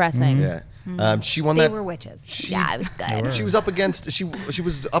 It was depressing. Yeah. She won They that. were witches. Yeah, it was good. She was up against. She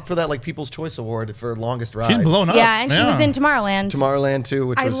was up for that like People's Choice Award for longest ride. She's blown up. Yeah, and she was in Tomorrowland. Tomorrowland too.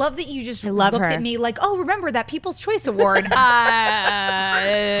 Which I love that you just love looked her. at me like, oh, remember that People's Choice Award?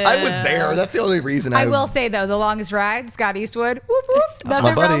 I was there. That's the only reason. I will say though, the longest ride, Scott Eastwood. Whoop, whoop. That's Nothing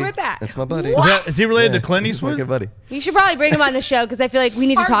my buddy. wrong with that. That's my buddy. Is he related to Clint He's my Eastwood? good buddy. You should probably bring him on the show because I feel like we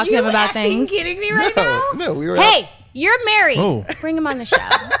need to talk to him about things. Are you kidding me right now? No, we were. Hey, you're married. Oh. Bring him on the show.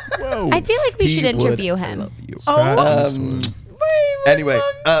 Whoa. I feel like we should interview him. Love you. Anyway,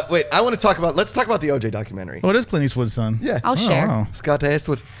 wait. I want to talk about. Let's talk about the OJ documentary. Oh, it is Clint Eastwood's son. Yeah. I'll share. Wow. Scott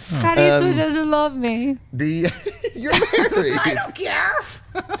Eastwood. Scott Eastwood doesn't love me. You're married. I don't care.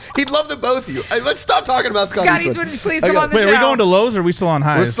 He'd love the both of you. Let's stop talking about Scott Eastwood. Please come on the Wait, show. are we going to Lowe's or are we still on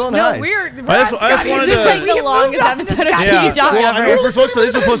highs? We're still on No, highs. we're I just wanted This is to- like the longest episode of TV Talk Well, I know ever. we're supposed to,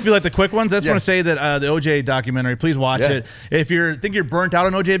 these are supposed to be like the quick ones. I just Yeah. want to say that the OJ documentary, please watch Yeah. it. If you think you're burnt out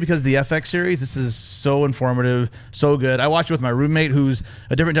on OJ because of the FX series, this is so informative, so good. I watched it with my roommate who's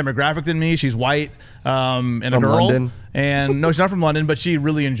a different demographic than me. She's white and a From girl. London. And no, she's not from London, but she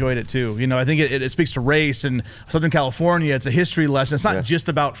really enjoyed it too. You know, I think it speaks to race and Southern California. It's a history lesson. It's not just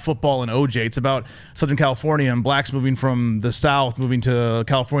about football and OJ. It's about Southern California and blacks moving from the South, moving to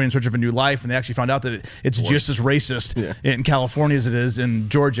California in search of a new life. And they actually found out that it's just as racist in California as it is in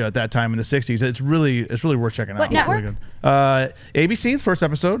Georgia at that time in the 60s. It's really worth checking out. What It's really network? good. ABC, the first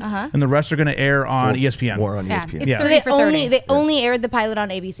episode, and the rest are going to air on ESPN. More on ESPN. It's So 30 for 30. they only aired the pilot on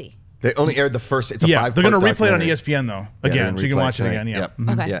ABC. They only aired the first. It's a Yeah, 5-part they're going to replay it on documentary. ESPN though. Yeah, Again, so you can replay watch it tonight. again. Yeah.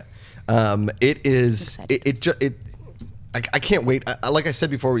 Yep. Okay. Yeah. It is. I can't wait. Like I said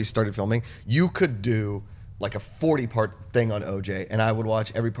before we started filming, you could do like a 40-part thing on OJ, and I would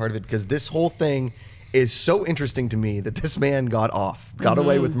watch every part of it because this whole thing is so interesting to me that this man got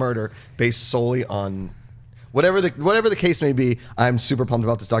away with murder based solely on whatever the case may be. I'm super pumped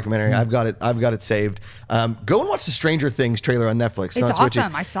about this documentary. I've got it saved. Go and watch the Stranger Things trailer on Netflix. It's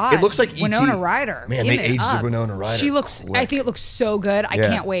awesome. I saw it. It looks like E.T. Winona Ryder. Man, they aged the Winona Ryder. She looks. quick. I think it looks so good. I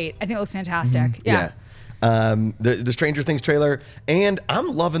can't wait. I think it looks fantastic. Yeah. The Stranger Things trailer, and I'm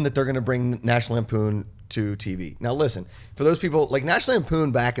loving that they're going to bring National Lampoon to TV. Now listen, for those people, like National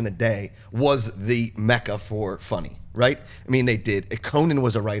Lampoon back in the day was the mecca for funny, right? I mean, they did. Conan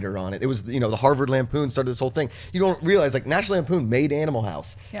was a writer on it. It was, the Harvard Lampoon started this whole thing. You don't realize, like, National Lampoon made Animal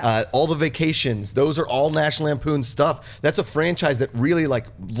House. Yeah. All the Vacations, those are all National Lampoon stuff. That's a franchise that really, like,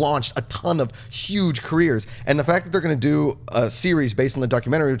 launched a ton of huge careers. And the fact that they're going to do a series based on the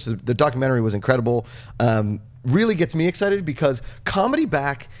documentary, which the documentary was incredible, really gets me excited, because comedy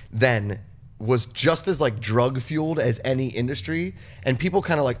back then was just as like drug fueled as any industry, and people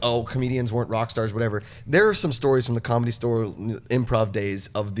kind of like, oh, comedians weren't rock stars, whatever. There are some stories from the Comedy Store improv days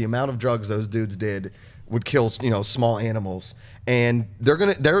of the amount of drugs those dudes would kill, small animals, and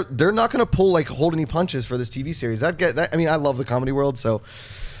they're not gonna pull like hold any punches for this TV series. I love the comedy world, so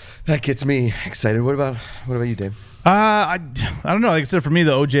that gets me excited. What about you, Dave? I don't know. Like I said, for me,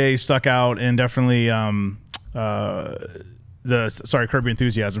 the OJ stuck out, and definitely Curb Your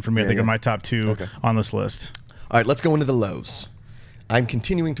Enthusiasm for me. I think are my top two on this list. All right, let's go into the lows. I'm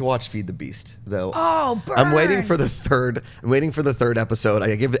continuing to watch Feed the Beast, though. Oh, burn. I'm waiting for the third episode.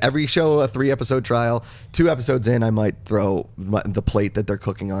 I give every show a 3-episode trial. 2 episodes in, I might throw the plate that they're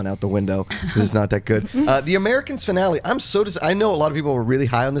cooking on out the window. It's not that good. The Americans finale. I know a lot of people were really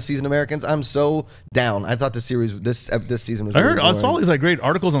high on this season. Americans. I'm so down. I thought this season was. I heard really I saw all these like great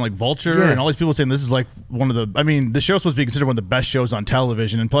articles on like Vulture and all these people saying this is like one of the. I mean, the show's supposed to be considered one of the best shows on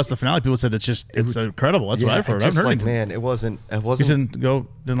television, and plus the finale, people said it's incredible. That's what I've heard. Just like, man, it wasn't.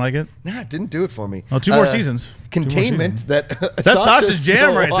 Didn't like it? Nah, it didn't do it for me. Oh, 2 more seasons. Containment. That's Sasha's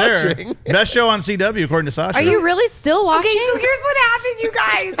jam right watching. there. Best show on CW according to Sasha. Are you really still watching? Okay, so here's what happened, you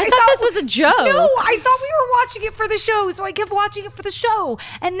guys. I thought this was a joke. No, I thought we were watching it for the show, so I kept watching it for the show.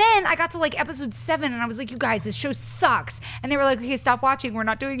 And then I got to like episode 7, and I was like, you guys, this show sucks. And they were like, okay, stop watching. We're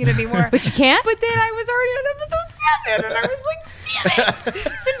not doing it anymore. But you can't? But then I was already on episode 7, and I was like, damn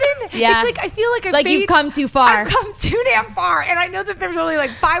it. So then Yeah. it's like, I feel like you've come too far. I've come too damn far. And I know that there's only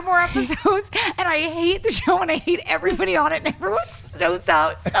like 5 more episodes, and I hate the show, and I hate everybody on it, and everyone's so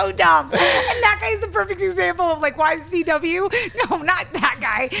dumb. And that guy's the perfect example of like, why the CW? No, not that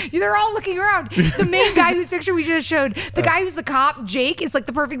guy. They're all looking around. The main guy whose picture we just showed, the guy who's the cop, Jake, is like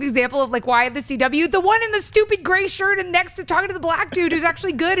the perfect example of like, why the CW? The one in the stupid gray shirt and next to talking to the black dude who's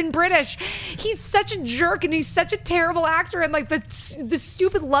actually good and British. He's such a jerk, and he's such a terrible actor, and like the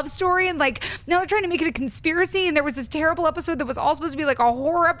stupid love story, and like now they're trying to make it a conspiracy, and there was this terrible episode that was all supposed to be like a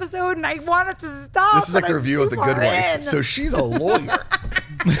horror episode, and I wanted to stop. This is like the review of The Good Wife. So she's a lawyer.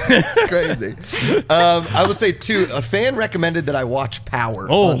 It's crazy. I would say too, a fan recommended that I watch Power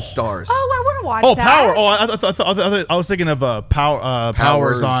on Stars. Oh, I want to watch that. Power. Oh, I was thinking of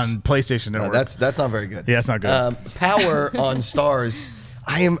Powers on PlayStation Network. No, that's not very good. Yeah, it's not good. Power on Stars.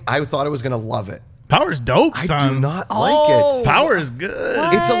 I thought I was gonna love it. Power's dope, son. I do not like it. Power is good.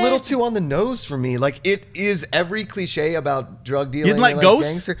 What? It's a little too on the nose for me. Like, it is every cliche about drug dealing. You didn't like and Ghost?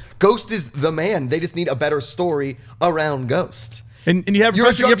 Gangster. Ghost is the man. They just need a better story around Ghost. And you have You're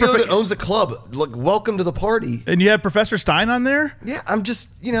a drug dealer that owns a club. Look, welcome to the party. And you have Professor Stein on there? Yeah, I'm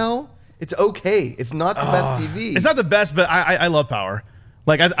just, it's okay. It's not the best TV. It's not the best, but I love Power.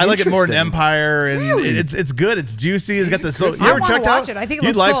 Like I like it more than Empire, and Really? it's good. It's juicy. It's got the You I ever want checked to watch out? it. I think it You'd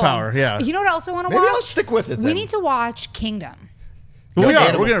looks like cool. Power, yeah. You know what else I want to Maybe watch? I'll stick with it then. We need to watch Kingdom. Well,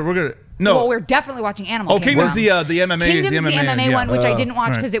 We're gonna no. Well, we're definitely watching Animal Kingdom. Kingdom's the MMA. Kingdom's the MMA one, which I didn't watch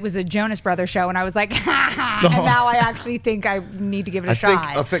Right. because it was a Jonas Brothers show, and I was like, and now I actually think I need to give it a I think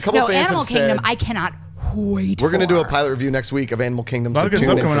shot. a couple fans Animal have Kingdom, said- I cannot wait. We're going to for. do a pilot review next week of Animal Kingdom. A lot So of good tune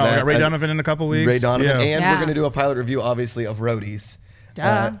stuff in coming for out. We that. got Ray Donovan in a couple weeks. Ray Donovan, Yeah. and Yeah. we're going to do a pilot review, obviously, of Roadies.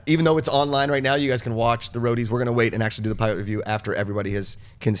 Duh. Even though it's online right now, you guys can watch the Roadies. We're going to wait and actually do the pilot review after everybody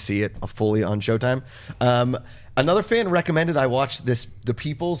can see it fully on Showtime. Another fan recommended I watch The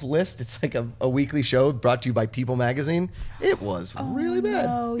People's List. It's like a weekly show brought to you by People Magazine. It was really bad.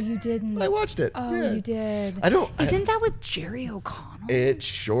 No, you didn't. I watched it. Oh, Yeah. you did. Isn't that with Jerry O'Connell? It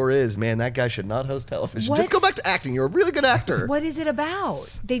sure is, man. That guy should not host television. What? Just go back to acting. You're a really good actor. What is it about?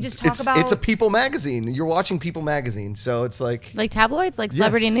 They just talk about. It's a People Magazine. You're watching People Magazine, so it's like Like tabloids, like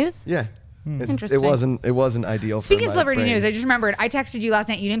celebrity Yes. news? Yeah. Interesting. It wasn't ideal. Speaking for of my celebrity brain. news, I just remembered I texted you last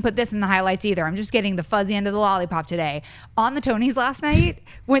night. You didn't put this in the highlights either. I'm just getting the fuzzy end of the lollipop today. On the Tonys last night,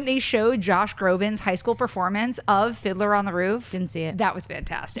 when they showed Josh Groban's high school performance of Fiddler on the Roof, Didn't see it. That was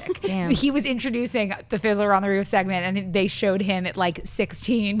fantastic. Damn. He was introducing the Fiddler on the Roof segment, and they showed him at like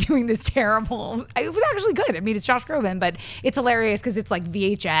 16 doing this terrible. It was actually good. I mean, it's Josh Groban, but it's hilarious because it's like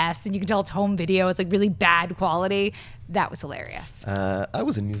VHS, and you can tell it's home video. It's like really bad quality. That was hilarious. I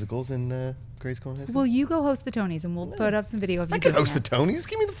was in musicals in grade school and high school. Well, you go host the Tonys, and we'll put up some video of you. I can doing host the it. Tonys.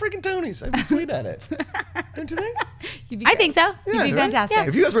 Give me the freaking Tonys. I'd be sweet at it. Don't you think? You'd be I great. think so. You'd be right? fantastic.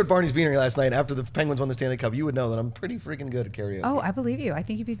 If you guys were at Barney's Beanery last night after the Penguins won the Stanley Cup, you would know that I'm pretty freaking good at karaoke. Oh, I believe you. I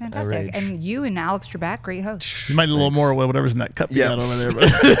think you'd be fantastic. rage. And you and Alex Trebek, great host. You might need a little more whatever's in that cup you Yeah. got over there.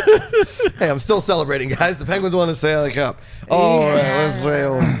 But Hey, I'm still celebrating, guys. The Penguins won the Stanley Cup. All right, let's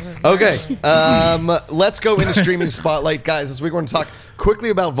sail. Okay, let's go into streaming spotlight, guys. This week we're going to talk quickly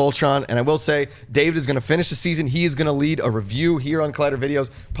about Voltron, and I will say David is going to finish the season. He is going to lead a review here on Collider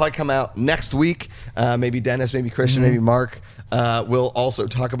Videos. Probably come out next week. Maybe Dennis, maybe Christian, maybe Mark. We'll also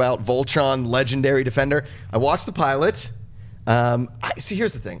talk about Voltron, Legendary Defender. I watched the pilot. See,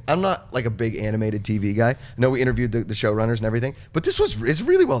 here's the thing. I'm not like a big animated TV guy. I know we interviewed the showrunners and everything, but it's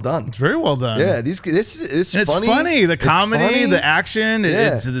really well done. it's very well done. Yeah, it's And it's funny. The It's comedy, funny. the action,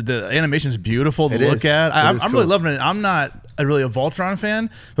 Yeah. the animation is beautiful to It look is. at. It is I'm really cool. loving it. I'm not really a Voltron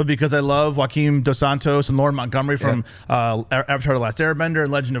fan, but because I love Joaquin Dos Santos and Lauren Montgomery from Avatar: The Last Airbender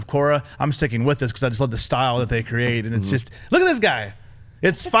and Legend of Korra, I'm sticking with this because I just love the style that they create. And it's Mm-hmm. just, look at this guy.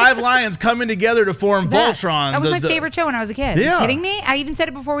 It's 5 lions coming together to form Best. Voltron. That was my favorite show when I was a kid. Yeah. Are you kidding me? I even said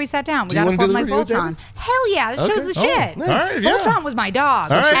it before we sat down. We Do you got to wanna do form the like review, Voltron. David? Hell yeah, this show's the Oh, shit. nice. All right, yeah. Voltron was my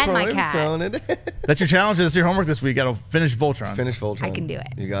dog All right. and my cat. Throwing it. That's your challenge. That's your homework this week. Got to finish Voltron. Finish Voltron. I can do it.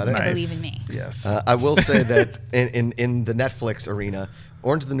 You got it? I Nice. believe in me. Yes. I will say that in the Netflix arena,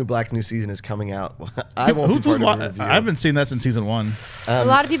 Orange is the New Black new season is coming out. I won't be part of the review. I haven't seen that since season 1. A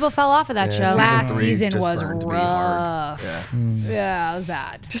lot of people fell off of that show. season Last 3 season just was burned me hard. rough. Yeah. Yeah, it was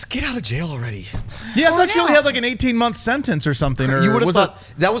bad. Just get out of jail already. Yeah, I thought she only no. had like an 18-month sentence or something. Or You would have was thought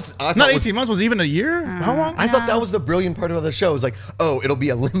it that was. I thought not was- 18 months? Was it even a year? How long? I thought that was the brilliant part of the show. It was like, oh, it'll be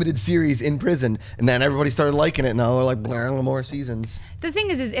a limited series in prison, and then everybody started liking it, and now they're like, blah, more seasons. The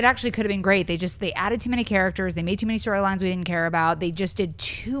thing is it actually could have been great. They added too many characters. They made too many storylines we didn't care about. They just did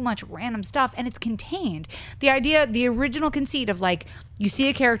too much random stuff, and it's contained. The original conceit of like, you see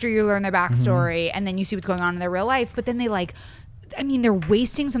a character, you learn their backstory, and then you see what's going on in their real life, but then they're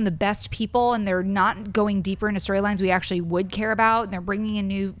wasting some of the best people, and they're not going deeper into storylines we actually would care about, and they're bringing in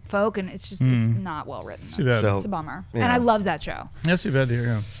new folk, and it's just, it's not well written. Too bad. So- It's a bummer. Yeah. And I love that show. That's too bad to hear.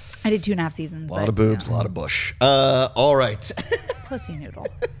 Yeah. I did 2.5 seasons. A lot of boobs, a lot of bush. All right. Pussy noodle.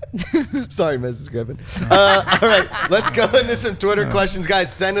 Sorry, Mrs. Griffin. All right, let's go into some Twitter questions,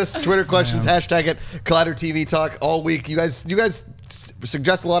 guys. Send us Twitter questions. Hashtag it Collider TV Talk all week. You guys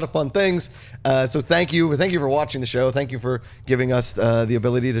suggest a lot of fun things. So thank you. Thank you for watching the show. Thank you for giving us the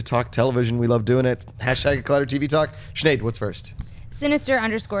ability to talk television. We love doing it. Hashtag Collider TV Talk. Sinead, what's first?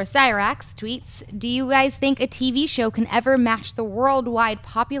 Sinister_Cyrax tweets, do you guys think a TV show can ever match the worldwide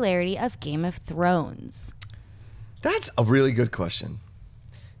popularity of Game of Thrones? That's a really good question.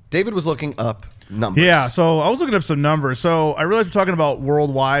 David was looking up numbers. Yeah, so I was looking up some numbers. So I realized we're talking about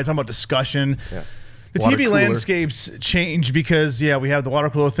worldwide, talking about discussion. Yeah. The Water TV cooler. landscapes change because, we have the water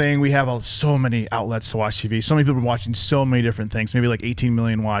cooler thing. We have so many outlets to watch TV. So many people are watching so many different things. Maybe like 18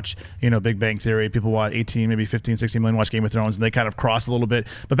 million watch, Big Bang Theory. People watch 18, maybe 15, 16 million watch Game of Thrones, and they kind of cross a little bit.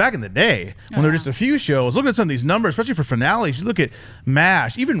 But back in the day, when there were just a few shows, look at some of these numbers, especially for finales. You look at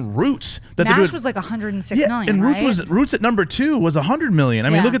MASH, even Roots. That they do MASH it- was like 106 million, and right? Roots at number 2 was 100 million. I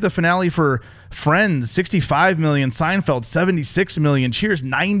mean, Yeah. look at the finale for Friends, 65 million. Seinfeld, 76 million. Cheers,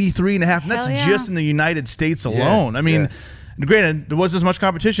 93.5. And that's Hell yeah. just in the United States alone. I mean, granted, there wasn't as much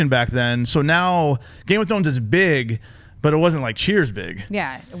competition back then. So now Game of Thrones is big, but it wasn't like Cheers big.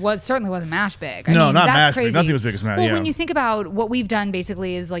 Yeah, it certainly wasn't MASH big. No, not that's MASH big. crazy. Nothing was big as MASH, Well, yeah. when you think about what we've done,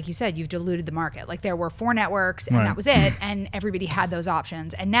 basically, is like you said, you've diluted the market. Like there were 4 networks, and Right. that was it, and everybody had those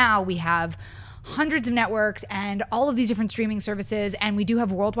options. And now we have hundreds of networks and all of these different streaming services, and we do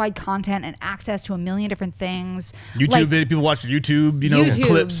have worldwide content and access to a million different things. YouTube video, people watch YouTube, YouTube,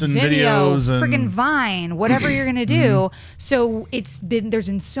 clips and video, videos. And friggin' Vine, whatever you're gonna do. So there's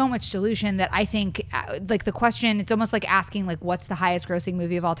been so much dilution that I think like the question, it's almost like asking like what's the highest grossing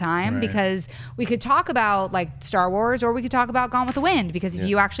movie of all time, Right. because we could talk about like Star Wars, or we could talk about Gone with the Wind, because if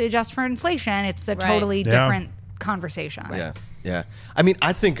you actually adjust for inflation, it's a totally Yeah. different conversation. Yeah. Yeah. I mean,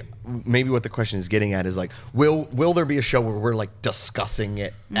 I think maybe what the question is getting at is like, will there be a show where we're like discussing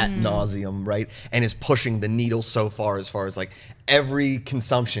it at nauseum, right? And is pushing the needle so far as like every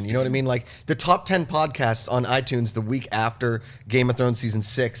consumption, you know what I mean? Like the top 10 podcasts on iTunes the week after Game of Thrones season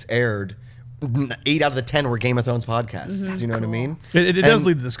 6 aired, 8 out of the 10 were Game of Thrones podcasts. Do you know what I mean? It does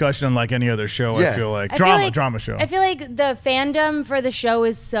lead the discussion unlike any other show. Yeah. I feel like drama show. I feel like the fandom for the show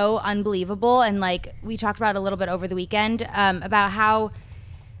is so unbelievable, and like we talked about a little bit over the weekend about how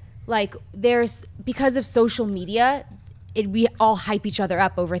like there's because of social media. We all hype each other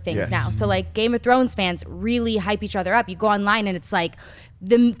up over things now. So like Game of Thrones fans really hype each other up. You go online and it's like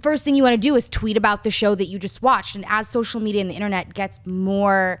the first thing you want to do is tweet about the show that you just watched. And as social media and the internet gets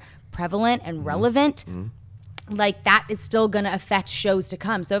more prevalent and relevant, like that is still going to affect shows to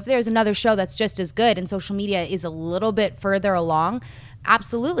come. So if there's another show that's just as good and social media is a little bit further along,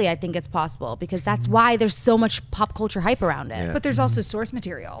 absolutely, I think it's possible because that's why there's so much pop culture hype around it. Yeah. But there's also source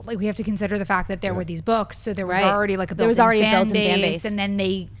material. Like we have to consider the fact that there were these books, so there was Right. already like a There was built-in already a fan built-in fan base. and then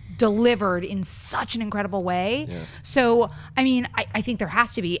they delivered in such an incredible way. So I mean, I think there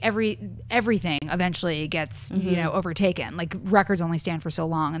has to be everything eventually gets overtaken. Like records only stand for so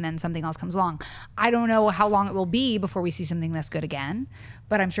long, and then something else comes along. I don't know how long it will be before we see something this good again,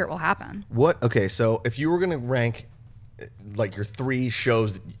 but I'm sure it will happen. Okay, so if you were gonna rank like your 3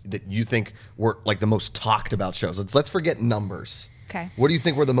 shows that you think were like the most talked about shows, let's forget numbers. Okay. What do you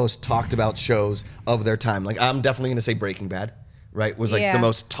think were the most talked about shows of their time? Like I'm definitely gonna say Breaking Bad, right? Was like the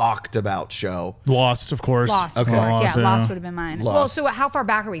most talked about show. Lost, of course. Lost, of Okay. course. Lost, Yeah, Lost would have been mine. Well, Lost. so how far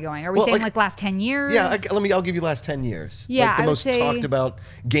back are we going? Are we Well, saying like- last 10 years? Yeah, I'll give you last 10 years. Yeah, like the I would most say- talked about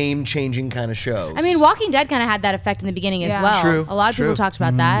game-changing kind of shows. I mean, Walking Dead kind of had that effect in the beginning as Yeah. well. True, A lot of people true. talked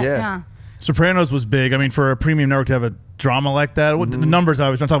about that. Yeah. Yeah. Sopranos was big. I mean, for a premium network to have a drama like that, the numbers, I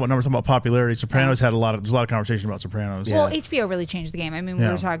was not talking about numbers, I'm talking about popularity. Sopranos had there's a lot of conversation about Sopranos. Yeah. Well, HBO really changed the game. I mean, we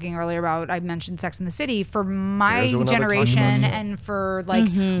Yeah. were talking earlier about, I mentioned Sex and the City. For my There's another generation talking about and for like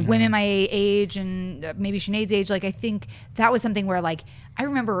women my age and maybe Sinead's age, like I think that was something where like, I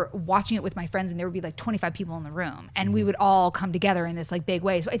remember watching it with my friends and there would be like 25 people in the room and we would all come together in this like big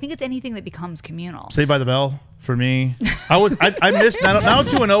way. So I think it's anything that becomes communal. Saved by the Bell for me. I missed now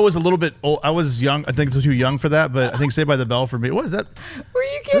 2-0 was a little bit old. I was young. I think it was too young for that, but I think Saved by the Bell for me. What is that? Were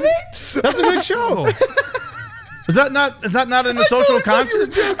you kidding? That's a big show. Is that not in the social conscious?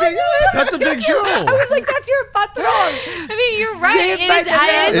 That's a big show. I was like, that's your patron. I mean, you're right. Saved by It the is,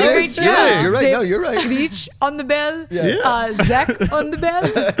 Bell. it's a It great is. show. You're right. No, you're right. Screech on the bell. Yeah. Zach on the bell.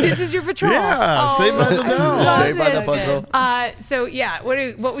 This is your patrol. Yeah, Saved by the I Bell. love Saved by the this. Bell. So yeah,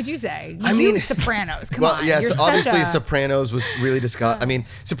 what would you say? I mean- Sopranos. Come Well, on. yeah. You're So such obviously, a- Sopranos was really discussed. I mean,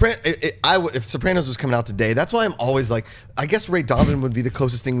 if Sopranos was coming out today, that's why I'm always like, I guess Ray Donovan would be the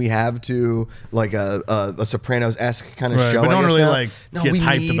closest thing we have to like a Sopranos-esque kind of Right, show. but no I one guess really, now. like, gets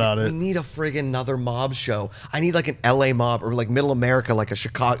hyped about it. We need a friggin' another mob show. I need like an LA mob or like Middle America, like a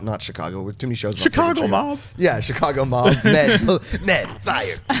Chicago, not Chicago. With too many shows. about Chicago friggin' mob. Yeah, Chicago mob. Med,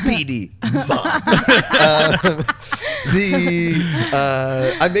 fire, PD, mob.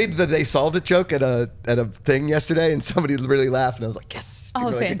 I made the "they solved it" joke at a thing yesterday, and somebody really laughed, and I was like, yes. Oh,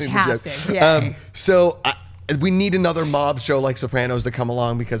 people are getting the joke. fantastic. Yeah. So we need another mob show like Sopranos to come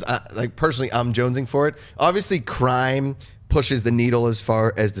along because, personally, I'm jonesing for it. Obviously, crime pushes the needle as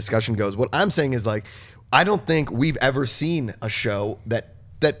far as discussion goes. What I'm saying is like, I don't think we've ever seen a show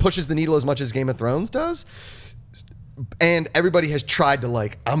that pushes the needle as much as Game of Thrones does. And everybody has tried to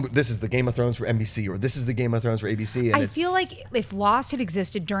like, this is the Game of Thrones for NBC or this is the Game of Thrones for ABC. And I feel like if Lost had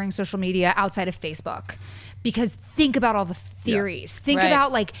existed during social media outside of Facebook, because think about all the theories. Think Right.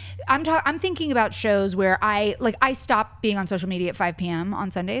 about like I'm thinking about shows where I stopped being on social media at 5 p.m.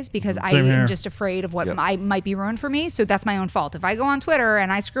 on Sundays because I Same am here. just afraid of what Yep. might be ruined for me. So that's my own fault. If I go on Twitter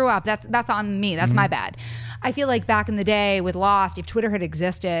and I screw up, that's on me. That's my bad. I feel like back in the day with Lost, if Twitter had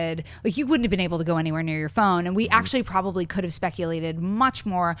existed, like you wouldn't have been able to go anywhere near your phone. And we actually probably could have speculated much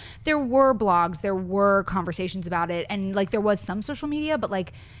more. There were blogs, there were conversations about it, and like there was some social media, but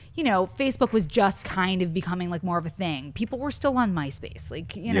like, you know, Facebook was just kind of becoming like more of a thing. People were still on MySpace,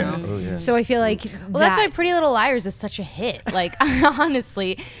 like, you know. Yeah. Oh, yeah. So I feel like Well, that's why Pretty Little Liars is such a hit, like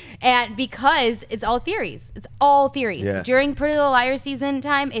honestly, and because it's all theories. It's all theories. Yeah. During Pretty Little Liars season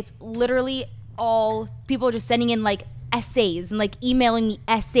time, it's literally all people just sending in like essays and like emailing me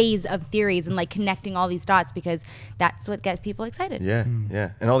essays of theories and like connecting all these dots because that's what gets people excited. Yeah,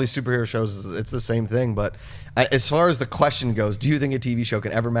 yeah. And all these superhero shows, it's the same thing. But as far as the question goes, do you think a TV show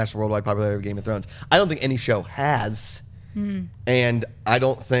can ever match the worldwide popularity of Game of Thrones? I don't think any show has. And I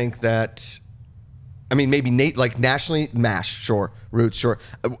don't think that... I mean, maybe like nationally, MASH, sure. Roots, sure.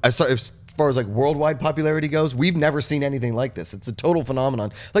 far as like worldwide popularity goes, we've never seen anything like this. It's a total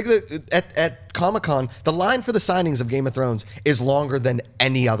phenomenon. Like at Comic-Con, the line for the signings of Game of Thrones is longer than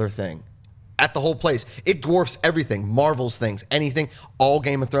any other thing. At the whole place, it dwarfs everything, Marvel's things, anything, all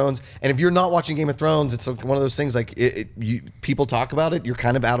Game of Thrones. And if you're not watching Game of Thrones, it's one of those things like people talk about it, you're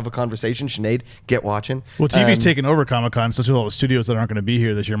kind of out of a conversation. Sinead, get watching. Well, TV's taking over Comic-Con, especially with all the studios that aren't going to be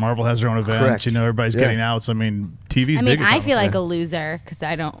here this year. Marvel has their own events. Correct. You know, everybody's getting out. So I mean, TV's I mean, big. I feel like a loser because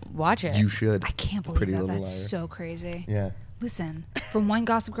I don't watch it. You should. I can't believe Pretty that. Little That's Liar. so crazy. Yeah. Listen, from one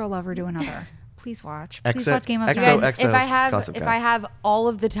Gossip Girl lover to another. Please watch. Please Exo- watch Game of Exo- Thrones. Guys, XO Gossip if Guy. I have all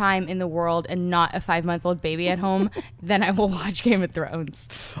of the time in the world and not a 5-month-old baby at home, then I will watch Game of Thrones.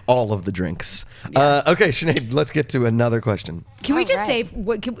 All of the drinks. Okay, Sinead, let's get to another question. Can we All just right.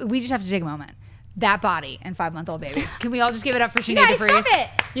 say, we just have to take a moment. That body and 5-month-old baby. Can we all just give it up for Sinead guys, DeFries? stop it.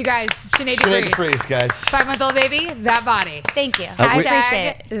 You guys, Sinead Sinead DeFries. DeFries, guys. 5-month-old baby, that body. Thank you. we- I appreciate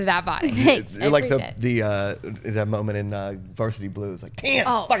it. Hashtag that body. Thanks. I You're like appreciate it. is that moment in Varsity Blues, like tan,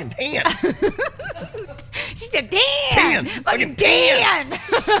 Oh. fucking tan. She said, Dan! Dan! Fucking Dan!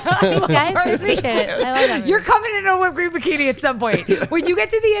 Thanks, guys. I appreciate it. I love that. You're coming in a whipped cream bikini at some point. When you get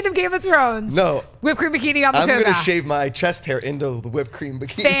to the end of Game of Thrones, No. whipped cream bikini on I'm Macuga. going to shave my chest hair into the whipped cream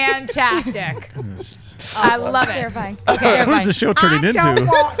bikini. Fantastic. I love it. Terrifying. Okay, What is the show turning into?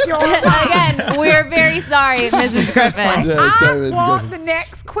 Again, we're very sorry, Mrs. Griffin. Yeah, sorry, I Mrs. want Griffin. the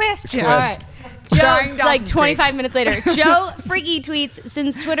next question. All right. Sharing Joe, like Dawson's 25 Creek. minutes later, Joe Freaky tweets,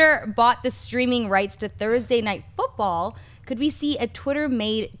 since Twitter bought the streaming rights to Thursday Night Football, could we see a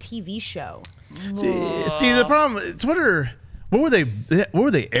Twitter-made TV show? See, the problem, Twitter. What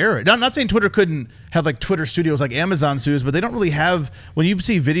were they airing? Now, I'm not saying Twitter couldn't have like Twitter studios like Amazon studios, but they don't really have. When you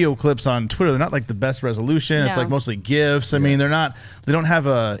see video clips on Twitter, they're not like the best resolution. It's No. like mostly GIFs. I mean, they're not. They don't have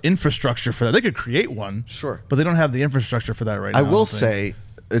a infrastructure for that. They could create one, Sure. but they don't have the infrastructure for that right now. I will don't think. say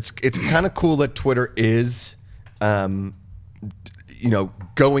it's kind of cool that Twitter is,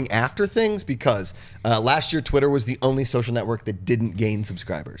 going after things because last year Twitter was the only social network that didn't gain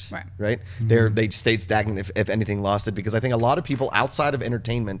subscribers. Right. They stayed stagnant. If anything, lost it because I think a lot of people outside of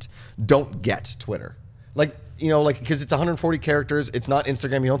entertainment don't get Twitter. Because it's 140 characters. It's not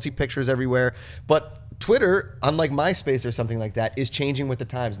Instagram. You don't see pictures everywhere. But Twitter, unlike MySpace or something like that, is changing with the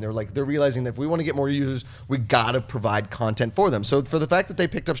times. And they're realizing that if we want to get more users, we got to provide content for them. So for the fact that they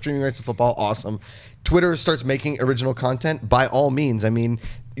picked up streaming rights to football, awesome. Twitter starts making original content, by all means. I mean,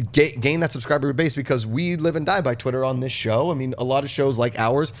 gain that subscriber base because we live and die by Twitter on this show. I mean, a lot of shows like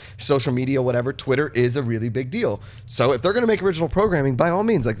ours, social media, whatever, Twitter is a really big deal. So if they're going to make original programming, by all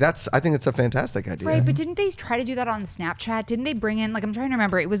means, I think it's a fantastic idea. Right, but didn't they try to do that on Snapchat? Didn't they bring in, I'm trying to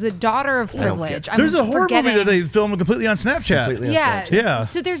remember, it was the daughter of don't privilege. get There's a horror movie that they filmed completely on Snapchat. Completely on Yeah, Snapchat. Yeah.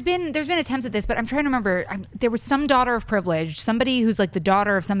 So there's been attempts at this, but I'm trying to remember. There was some daughter of privilege, somebody who's like the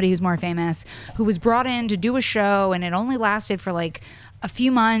daughter of somebody who's more famous, who was brought in to do a show, and it only lasted for like a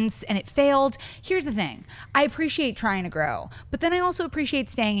few months and it failed. Here's the thing. I appreciate trying to grow, but then I also appreciate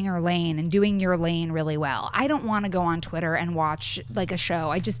staying in your lane and doing your lane really well. I don't want to go on Twitter and watch like a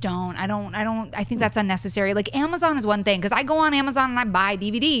show. I just don't. I think that's unnecessary. Like Amazon is one thing because I go on Amazon and I buy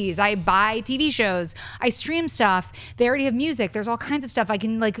DVDs. I buy TV shows. I stream stuff. They already have music. There's all kinds of stuff I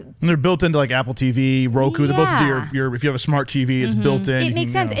can like. And they're built into like Apple TV, Roku. They're built into Yeah. your if you have a smart TV, it's built in. It You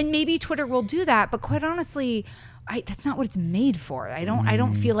makes can, sense, and maybe Twitter will do that. But quite honestly, that's not what it's made for. I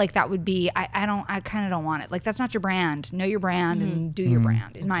don't feel like that would be. I kind of don't want it. Like that's not your brand. Know your brand and do your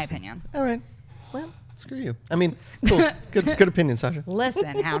brand. In my opinion. All right. Well, screw you. I mean, cool. Good opinion, Sasha. Listen,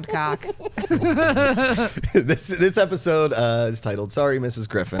 Houndcock. This episode is titled "Sorry, Mrs.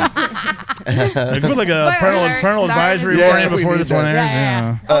 Griffin." They put like a Spoiler alert. parental advisory Yeah, warning we before need this that. one airs.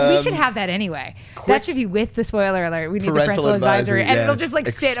 Yeah. Oh, we should have that anyway. That should be with the spoiler alert. We need the Parental parental advisory, advisory, and yeah. it'll just like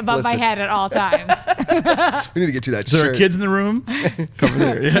sit above my Explicit. head at all times. We need to get you that There shirt. are kids in the room. Cover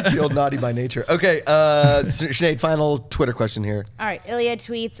there. Yeah. The old naughty by nature. Okay, Sinead, final Twitter question here. All right, Ilya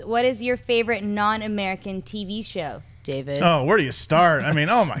tweets, what is your favorite non-American TV show? David. Oh, where do you start? I mean,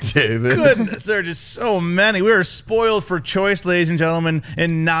 oh my David. goodness, there are just so many. We are spoiled for choice, ladies and gentlemen,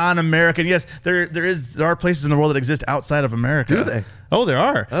 in non-American. Yes, there are places in the world that exist outside of America. Do they? Oh, there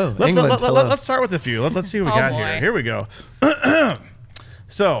are. Oh, England, hello. Let's start with a few. Let's see what we Oh, got boy. here. Here we go.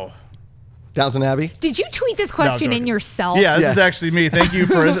 So, Downton Abbey. Did you tweet this question joking. in yourself? yeah, this Yeah. is actually me. Thank you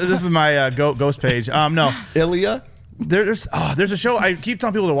for this is my ghost page. No. Ilya. There's a show. I keep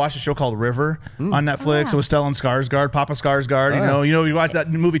telling people to watch a show called River on Netflix. It was Stellan Skarsgård, Papa Skarsgård. You know, you watch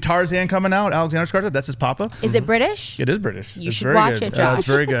that movie Tarzan coming out. Alexander Skarsgård, that's his papa. Is it British? It is British. You It's should very watch good. it, Josh. It's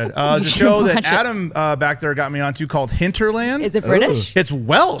very good. There's a should show that watch it. Adam back there got me onto called Hinterland. Is it British? It's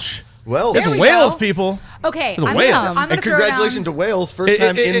Welsh. Well, It's There we Wales, go. people. Okay, It's I'm Wales. gonna and throw down- congratulations to Wales, first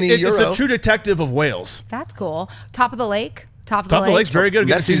time in the It's Euro. a True Detective of Wales. That's cool. Top of the Lake. Top of the Lake's very good.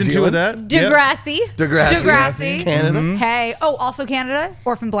 Get That's season New 2 of Zealand. that. Yep. Degrassi. Degrassi. Canada. Hey. Oh, also Canada.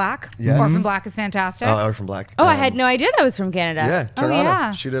 Orphan Black. Yes. Orphan Black is fantastic. Oh, Orphan Black. Oh, I had no idea that was from Canada. Yeah, Toronto.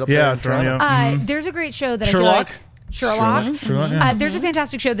 yeah. Shoot it up Yeah, there in Toronto. Toronto. There's a great show that Sherlock. I feel like. Sherlock. Sherlock, yeah. There's a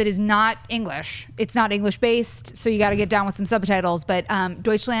fantastic show that is not English. It's not English based, so you got to get down with some subtitles. But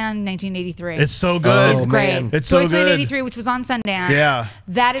Deutschland 1983. It's so good. It's great. man. It's so Deutschland good. 83, which was on Sundance. Yeah.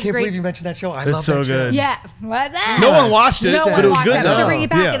 That is Can't great. believe you mentioned that show. I It's love so that show. good. Yeah. What's that? No one watched it, No but one it was watched good it. They're though. gonna bring it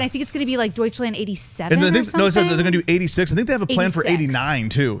back, Yeah. and I think it's going to be like Deutschland 87 And I or think something. no, they said they're going to do 86. I think they have a plan for 86. 89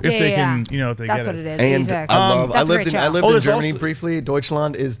 too, if Yeah, they yeah, can, yeah. if they That's get what it is. And 86. I love. I That's a lived great in. I show. lived Oh, in there's Germany also- briefly.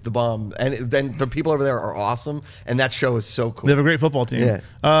 Deutschland is the bomb, and then the people over there are awesome. And that show is so cool. They have a great football team. Yeah.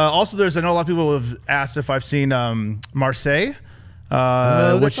 Also, I know a lot of people have asked if I've seen Marseille.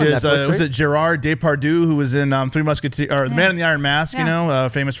 that's Which on is Netflix, was right? it Gerard Depardieu, who was in Three Musketeers, or The Man in the Iron Mask, Yeah.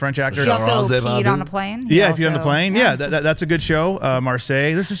 famous French actor. He also Gerald peed Depardieu. on a plane. He Yeah, if you're on the also- plane, yeah, that's a good show.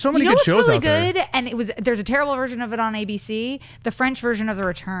 Marseille. There's just so many You know good what's shows really out there. good? And there's a terrible version of it on ABC. The French version of The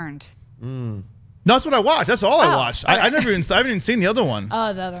Returned. No, that's what I watched. That's all I Oh, watched. okay. I haven't even seen the other one.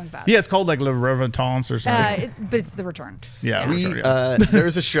 Oh, the other one's bad. Yeah, it's called like Le Revengeance or something. But it's The Returned. Yeah, We Returned, yeah.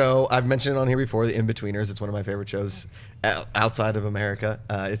 there's a show I've mentioned it on here before, The In-Betweeners. It's one of my favorite shows outside of America.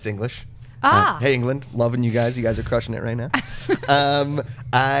 It's English. Hey England, loving you guys. You guys are crushing it right now.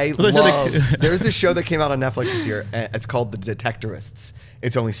 I Well, love. There's this show that came out on Netflix this year. It's called The Detectorists.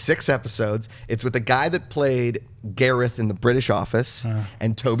 It's only 6 episodes. It's with the guy that played Gareth in The British Office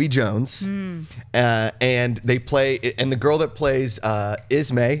and Toby Jones, and they play. And the girl that plays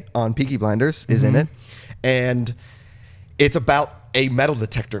Ismay on Peaky Blinders is in it, and it's about a metal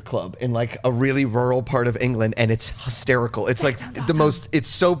detector club in like a really rural part of England, and it's hysterical. It's like the most. It's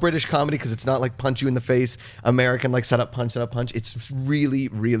so British comedy because it's not like punch you in the face American like set up punch. It's really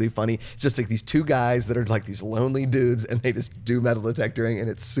really funny. It's just like these 2 guys that are like these lonely dudes, and they just do metal detectoring, and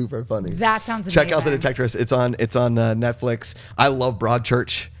it's super funny. That sounds Check out The amazing. Detectorist. It's on Netflix. I love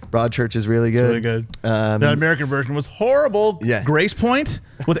Broadchurch. Broadchurch is really good. Really good. The American version was horrible. Yeah. Grace Point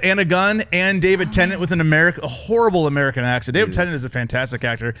with Anna Gunn and David Tennant with a horrible American accent. David Tennant is a fantastic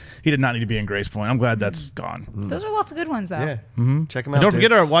actor. He did not need to be in Grace Point. I'm glad that's gone. Those are lots of good ones, though. Yeah. Check them out. And don't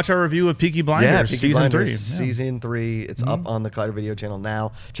forget dudes. watch our review of Peaky Blinders, Yeah, Peaky season Blinders, 3. Yeah. Season 3. It's up on the Collider Video channel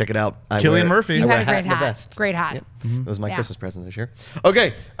now. Check it out. Killian Murphy. I You wear had a great and a hat. vest. Great hat. Yep. It was my Yeah. Christmas present this year.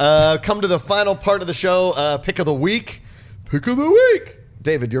 Okay, come to the final part of the show. Pick of the week. Pick of the week.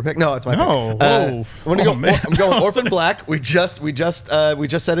 David, your pick? No, it's my No. pick. Whoa. I'm going Orphan Black. We just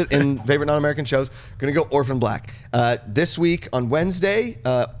said it in favorite non-American shows. Gonna go Orphan Black. This week on Wednesday,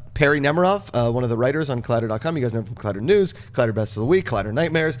 Perry Nemiroff, one of the writers on Collider.com. You guys know him from Collider News, Collider Best of the Week, Collider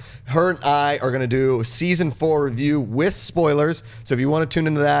Nightmares. Her and I are going to do a season 4 review with spoilers. So if you want to tune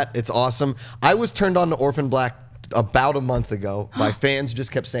into that, it's awesome. I was turned on to Orphan Black about a month ago by fans who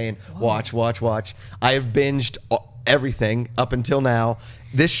just kept saying, watch. I have binged everything up until now.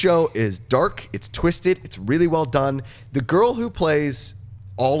 This show is dark. It's twisted. It's really well done. The girl who plays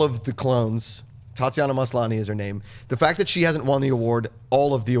all of the clones, Tatiana Maslany is her name. The fact that she hasn't won the award,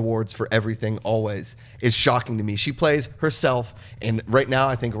 all of the awards for everything always, is shocking to me. She plays herself, and right now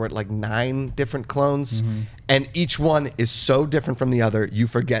I think we're at like 9 different clones, and each one is so different from the other, you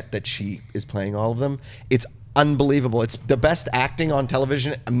forget that she is playing all of them. It's unbelievable. It's the best acting on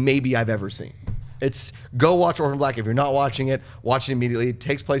television maybe I've ever seen. Go watch Orphan Black. If you're not watching it, watch it immediately. It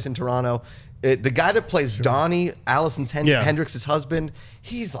takes place in Toronto. The guy that plays Donnie, Allison Hendricks' husband,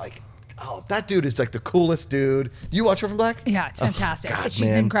 he's like, oh, that dude is like the coolest dude. You watch Orphan Black? Yeah, it's fantastic. God, She's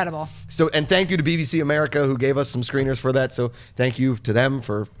man. incredible. So, and thank you to BBC America who gave us some screeners for that. So thank you to them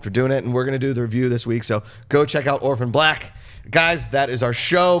for doing it. And we're going to do the review this week. So go check out Orphan Black. Guys, that is our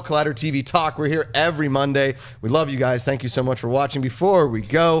show, Collider TV Talk. We're here every Monday. We love you guys. Thank you so much for watching. Before we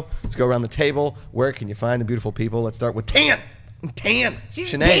go, let's go around the table. Where can you find the beautiful people? Let's start with Tan. She's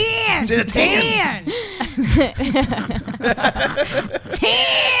Sinead. tan. She's a She's tan.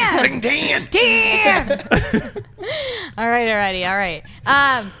 Tan. Tan. Tan. All right.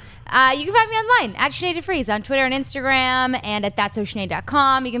 You can find me online at Sinead Vries on Twitter and Instagram, and at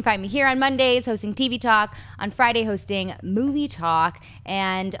that'ssosinead.com. You can find me here on Mondays hosting TV Talk, on Friday hosting Movie Talk,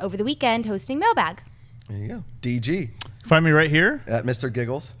 and over the weekend hosting Mailbag. There you go. DG. Find me right here. At Mr.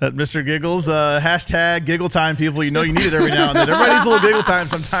 Giggles. At Mr. Giggles. Hashtag giggle time, people. You know you need it every now and then. Everybody needs a little giggle time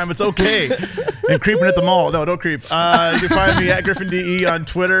sometime. It's okay. And creeping at the mall. No, don't creep. You can find me at GriffinDE on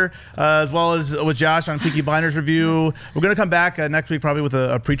Twitter, as well as with Josh on Peaky Blinders Review. We're going to come back next week probably with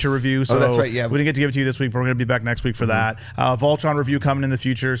a Preacher review. So that's right, yeah. We didn't get to give it to you this week, but we're going to be back next week for that. Voltron review coming in the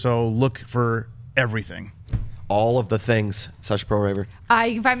future, so look for everything. All of the things, Sasha Perl-Raver.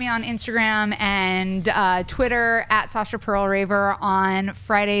 You can find me on Instagram and Twitter at Sasha Perl-Raver. On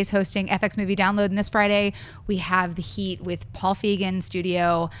Fridays, hosting FX Movie Download. And this Friday, we have The Heat with Paul Feig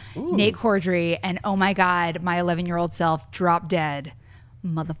studio, Nate Cordry, and oh my God, my 11-year-old self dropped dead.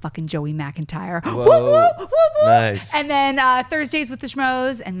 Motherfucking Joey McIntyre. Whoa. Woo, woo, woo, woo. Nice. And then Thursdays with the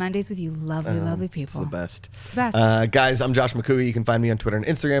Schmoes and Mondays with you lovely people. It's the best. It's the best. Guys, I'm Josh Macuga. You can find me on Twitter and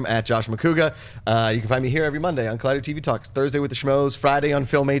Instagram at Josh Macuga. You can find me here every Monday on Collider TV Talks, Thursday with the Schmoes, Friday on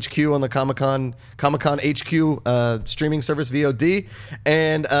Film HQ on the Comic-Con HQ streaming service VOD,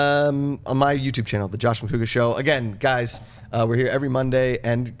 and on my YouTube channel, The Josh Macuga Show. Again, guys, we're here every Monday,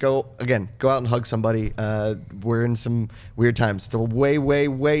 and go out and hug somebody. We're in some weird times. It's a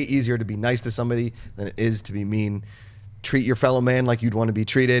way easier to be nice to somebody than it is to be mean. Treat your fellow man like you'd want to be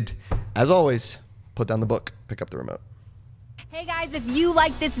treated. As always, put down the book, pick up the remote. Hey guys, if you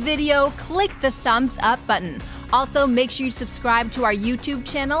like this video, click the thumbs up button. Also, make sure you subscribe to our YouTube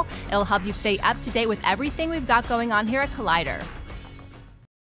channel. It'll help you stay up to date with everything we've got going on here at Collider.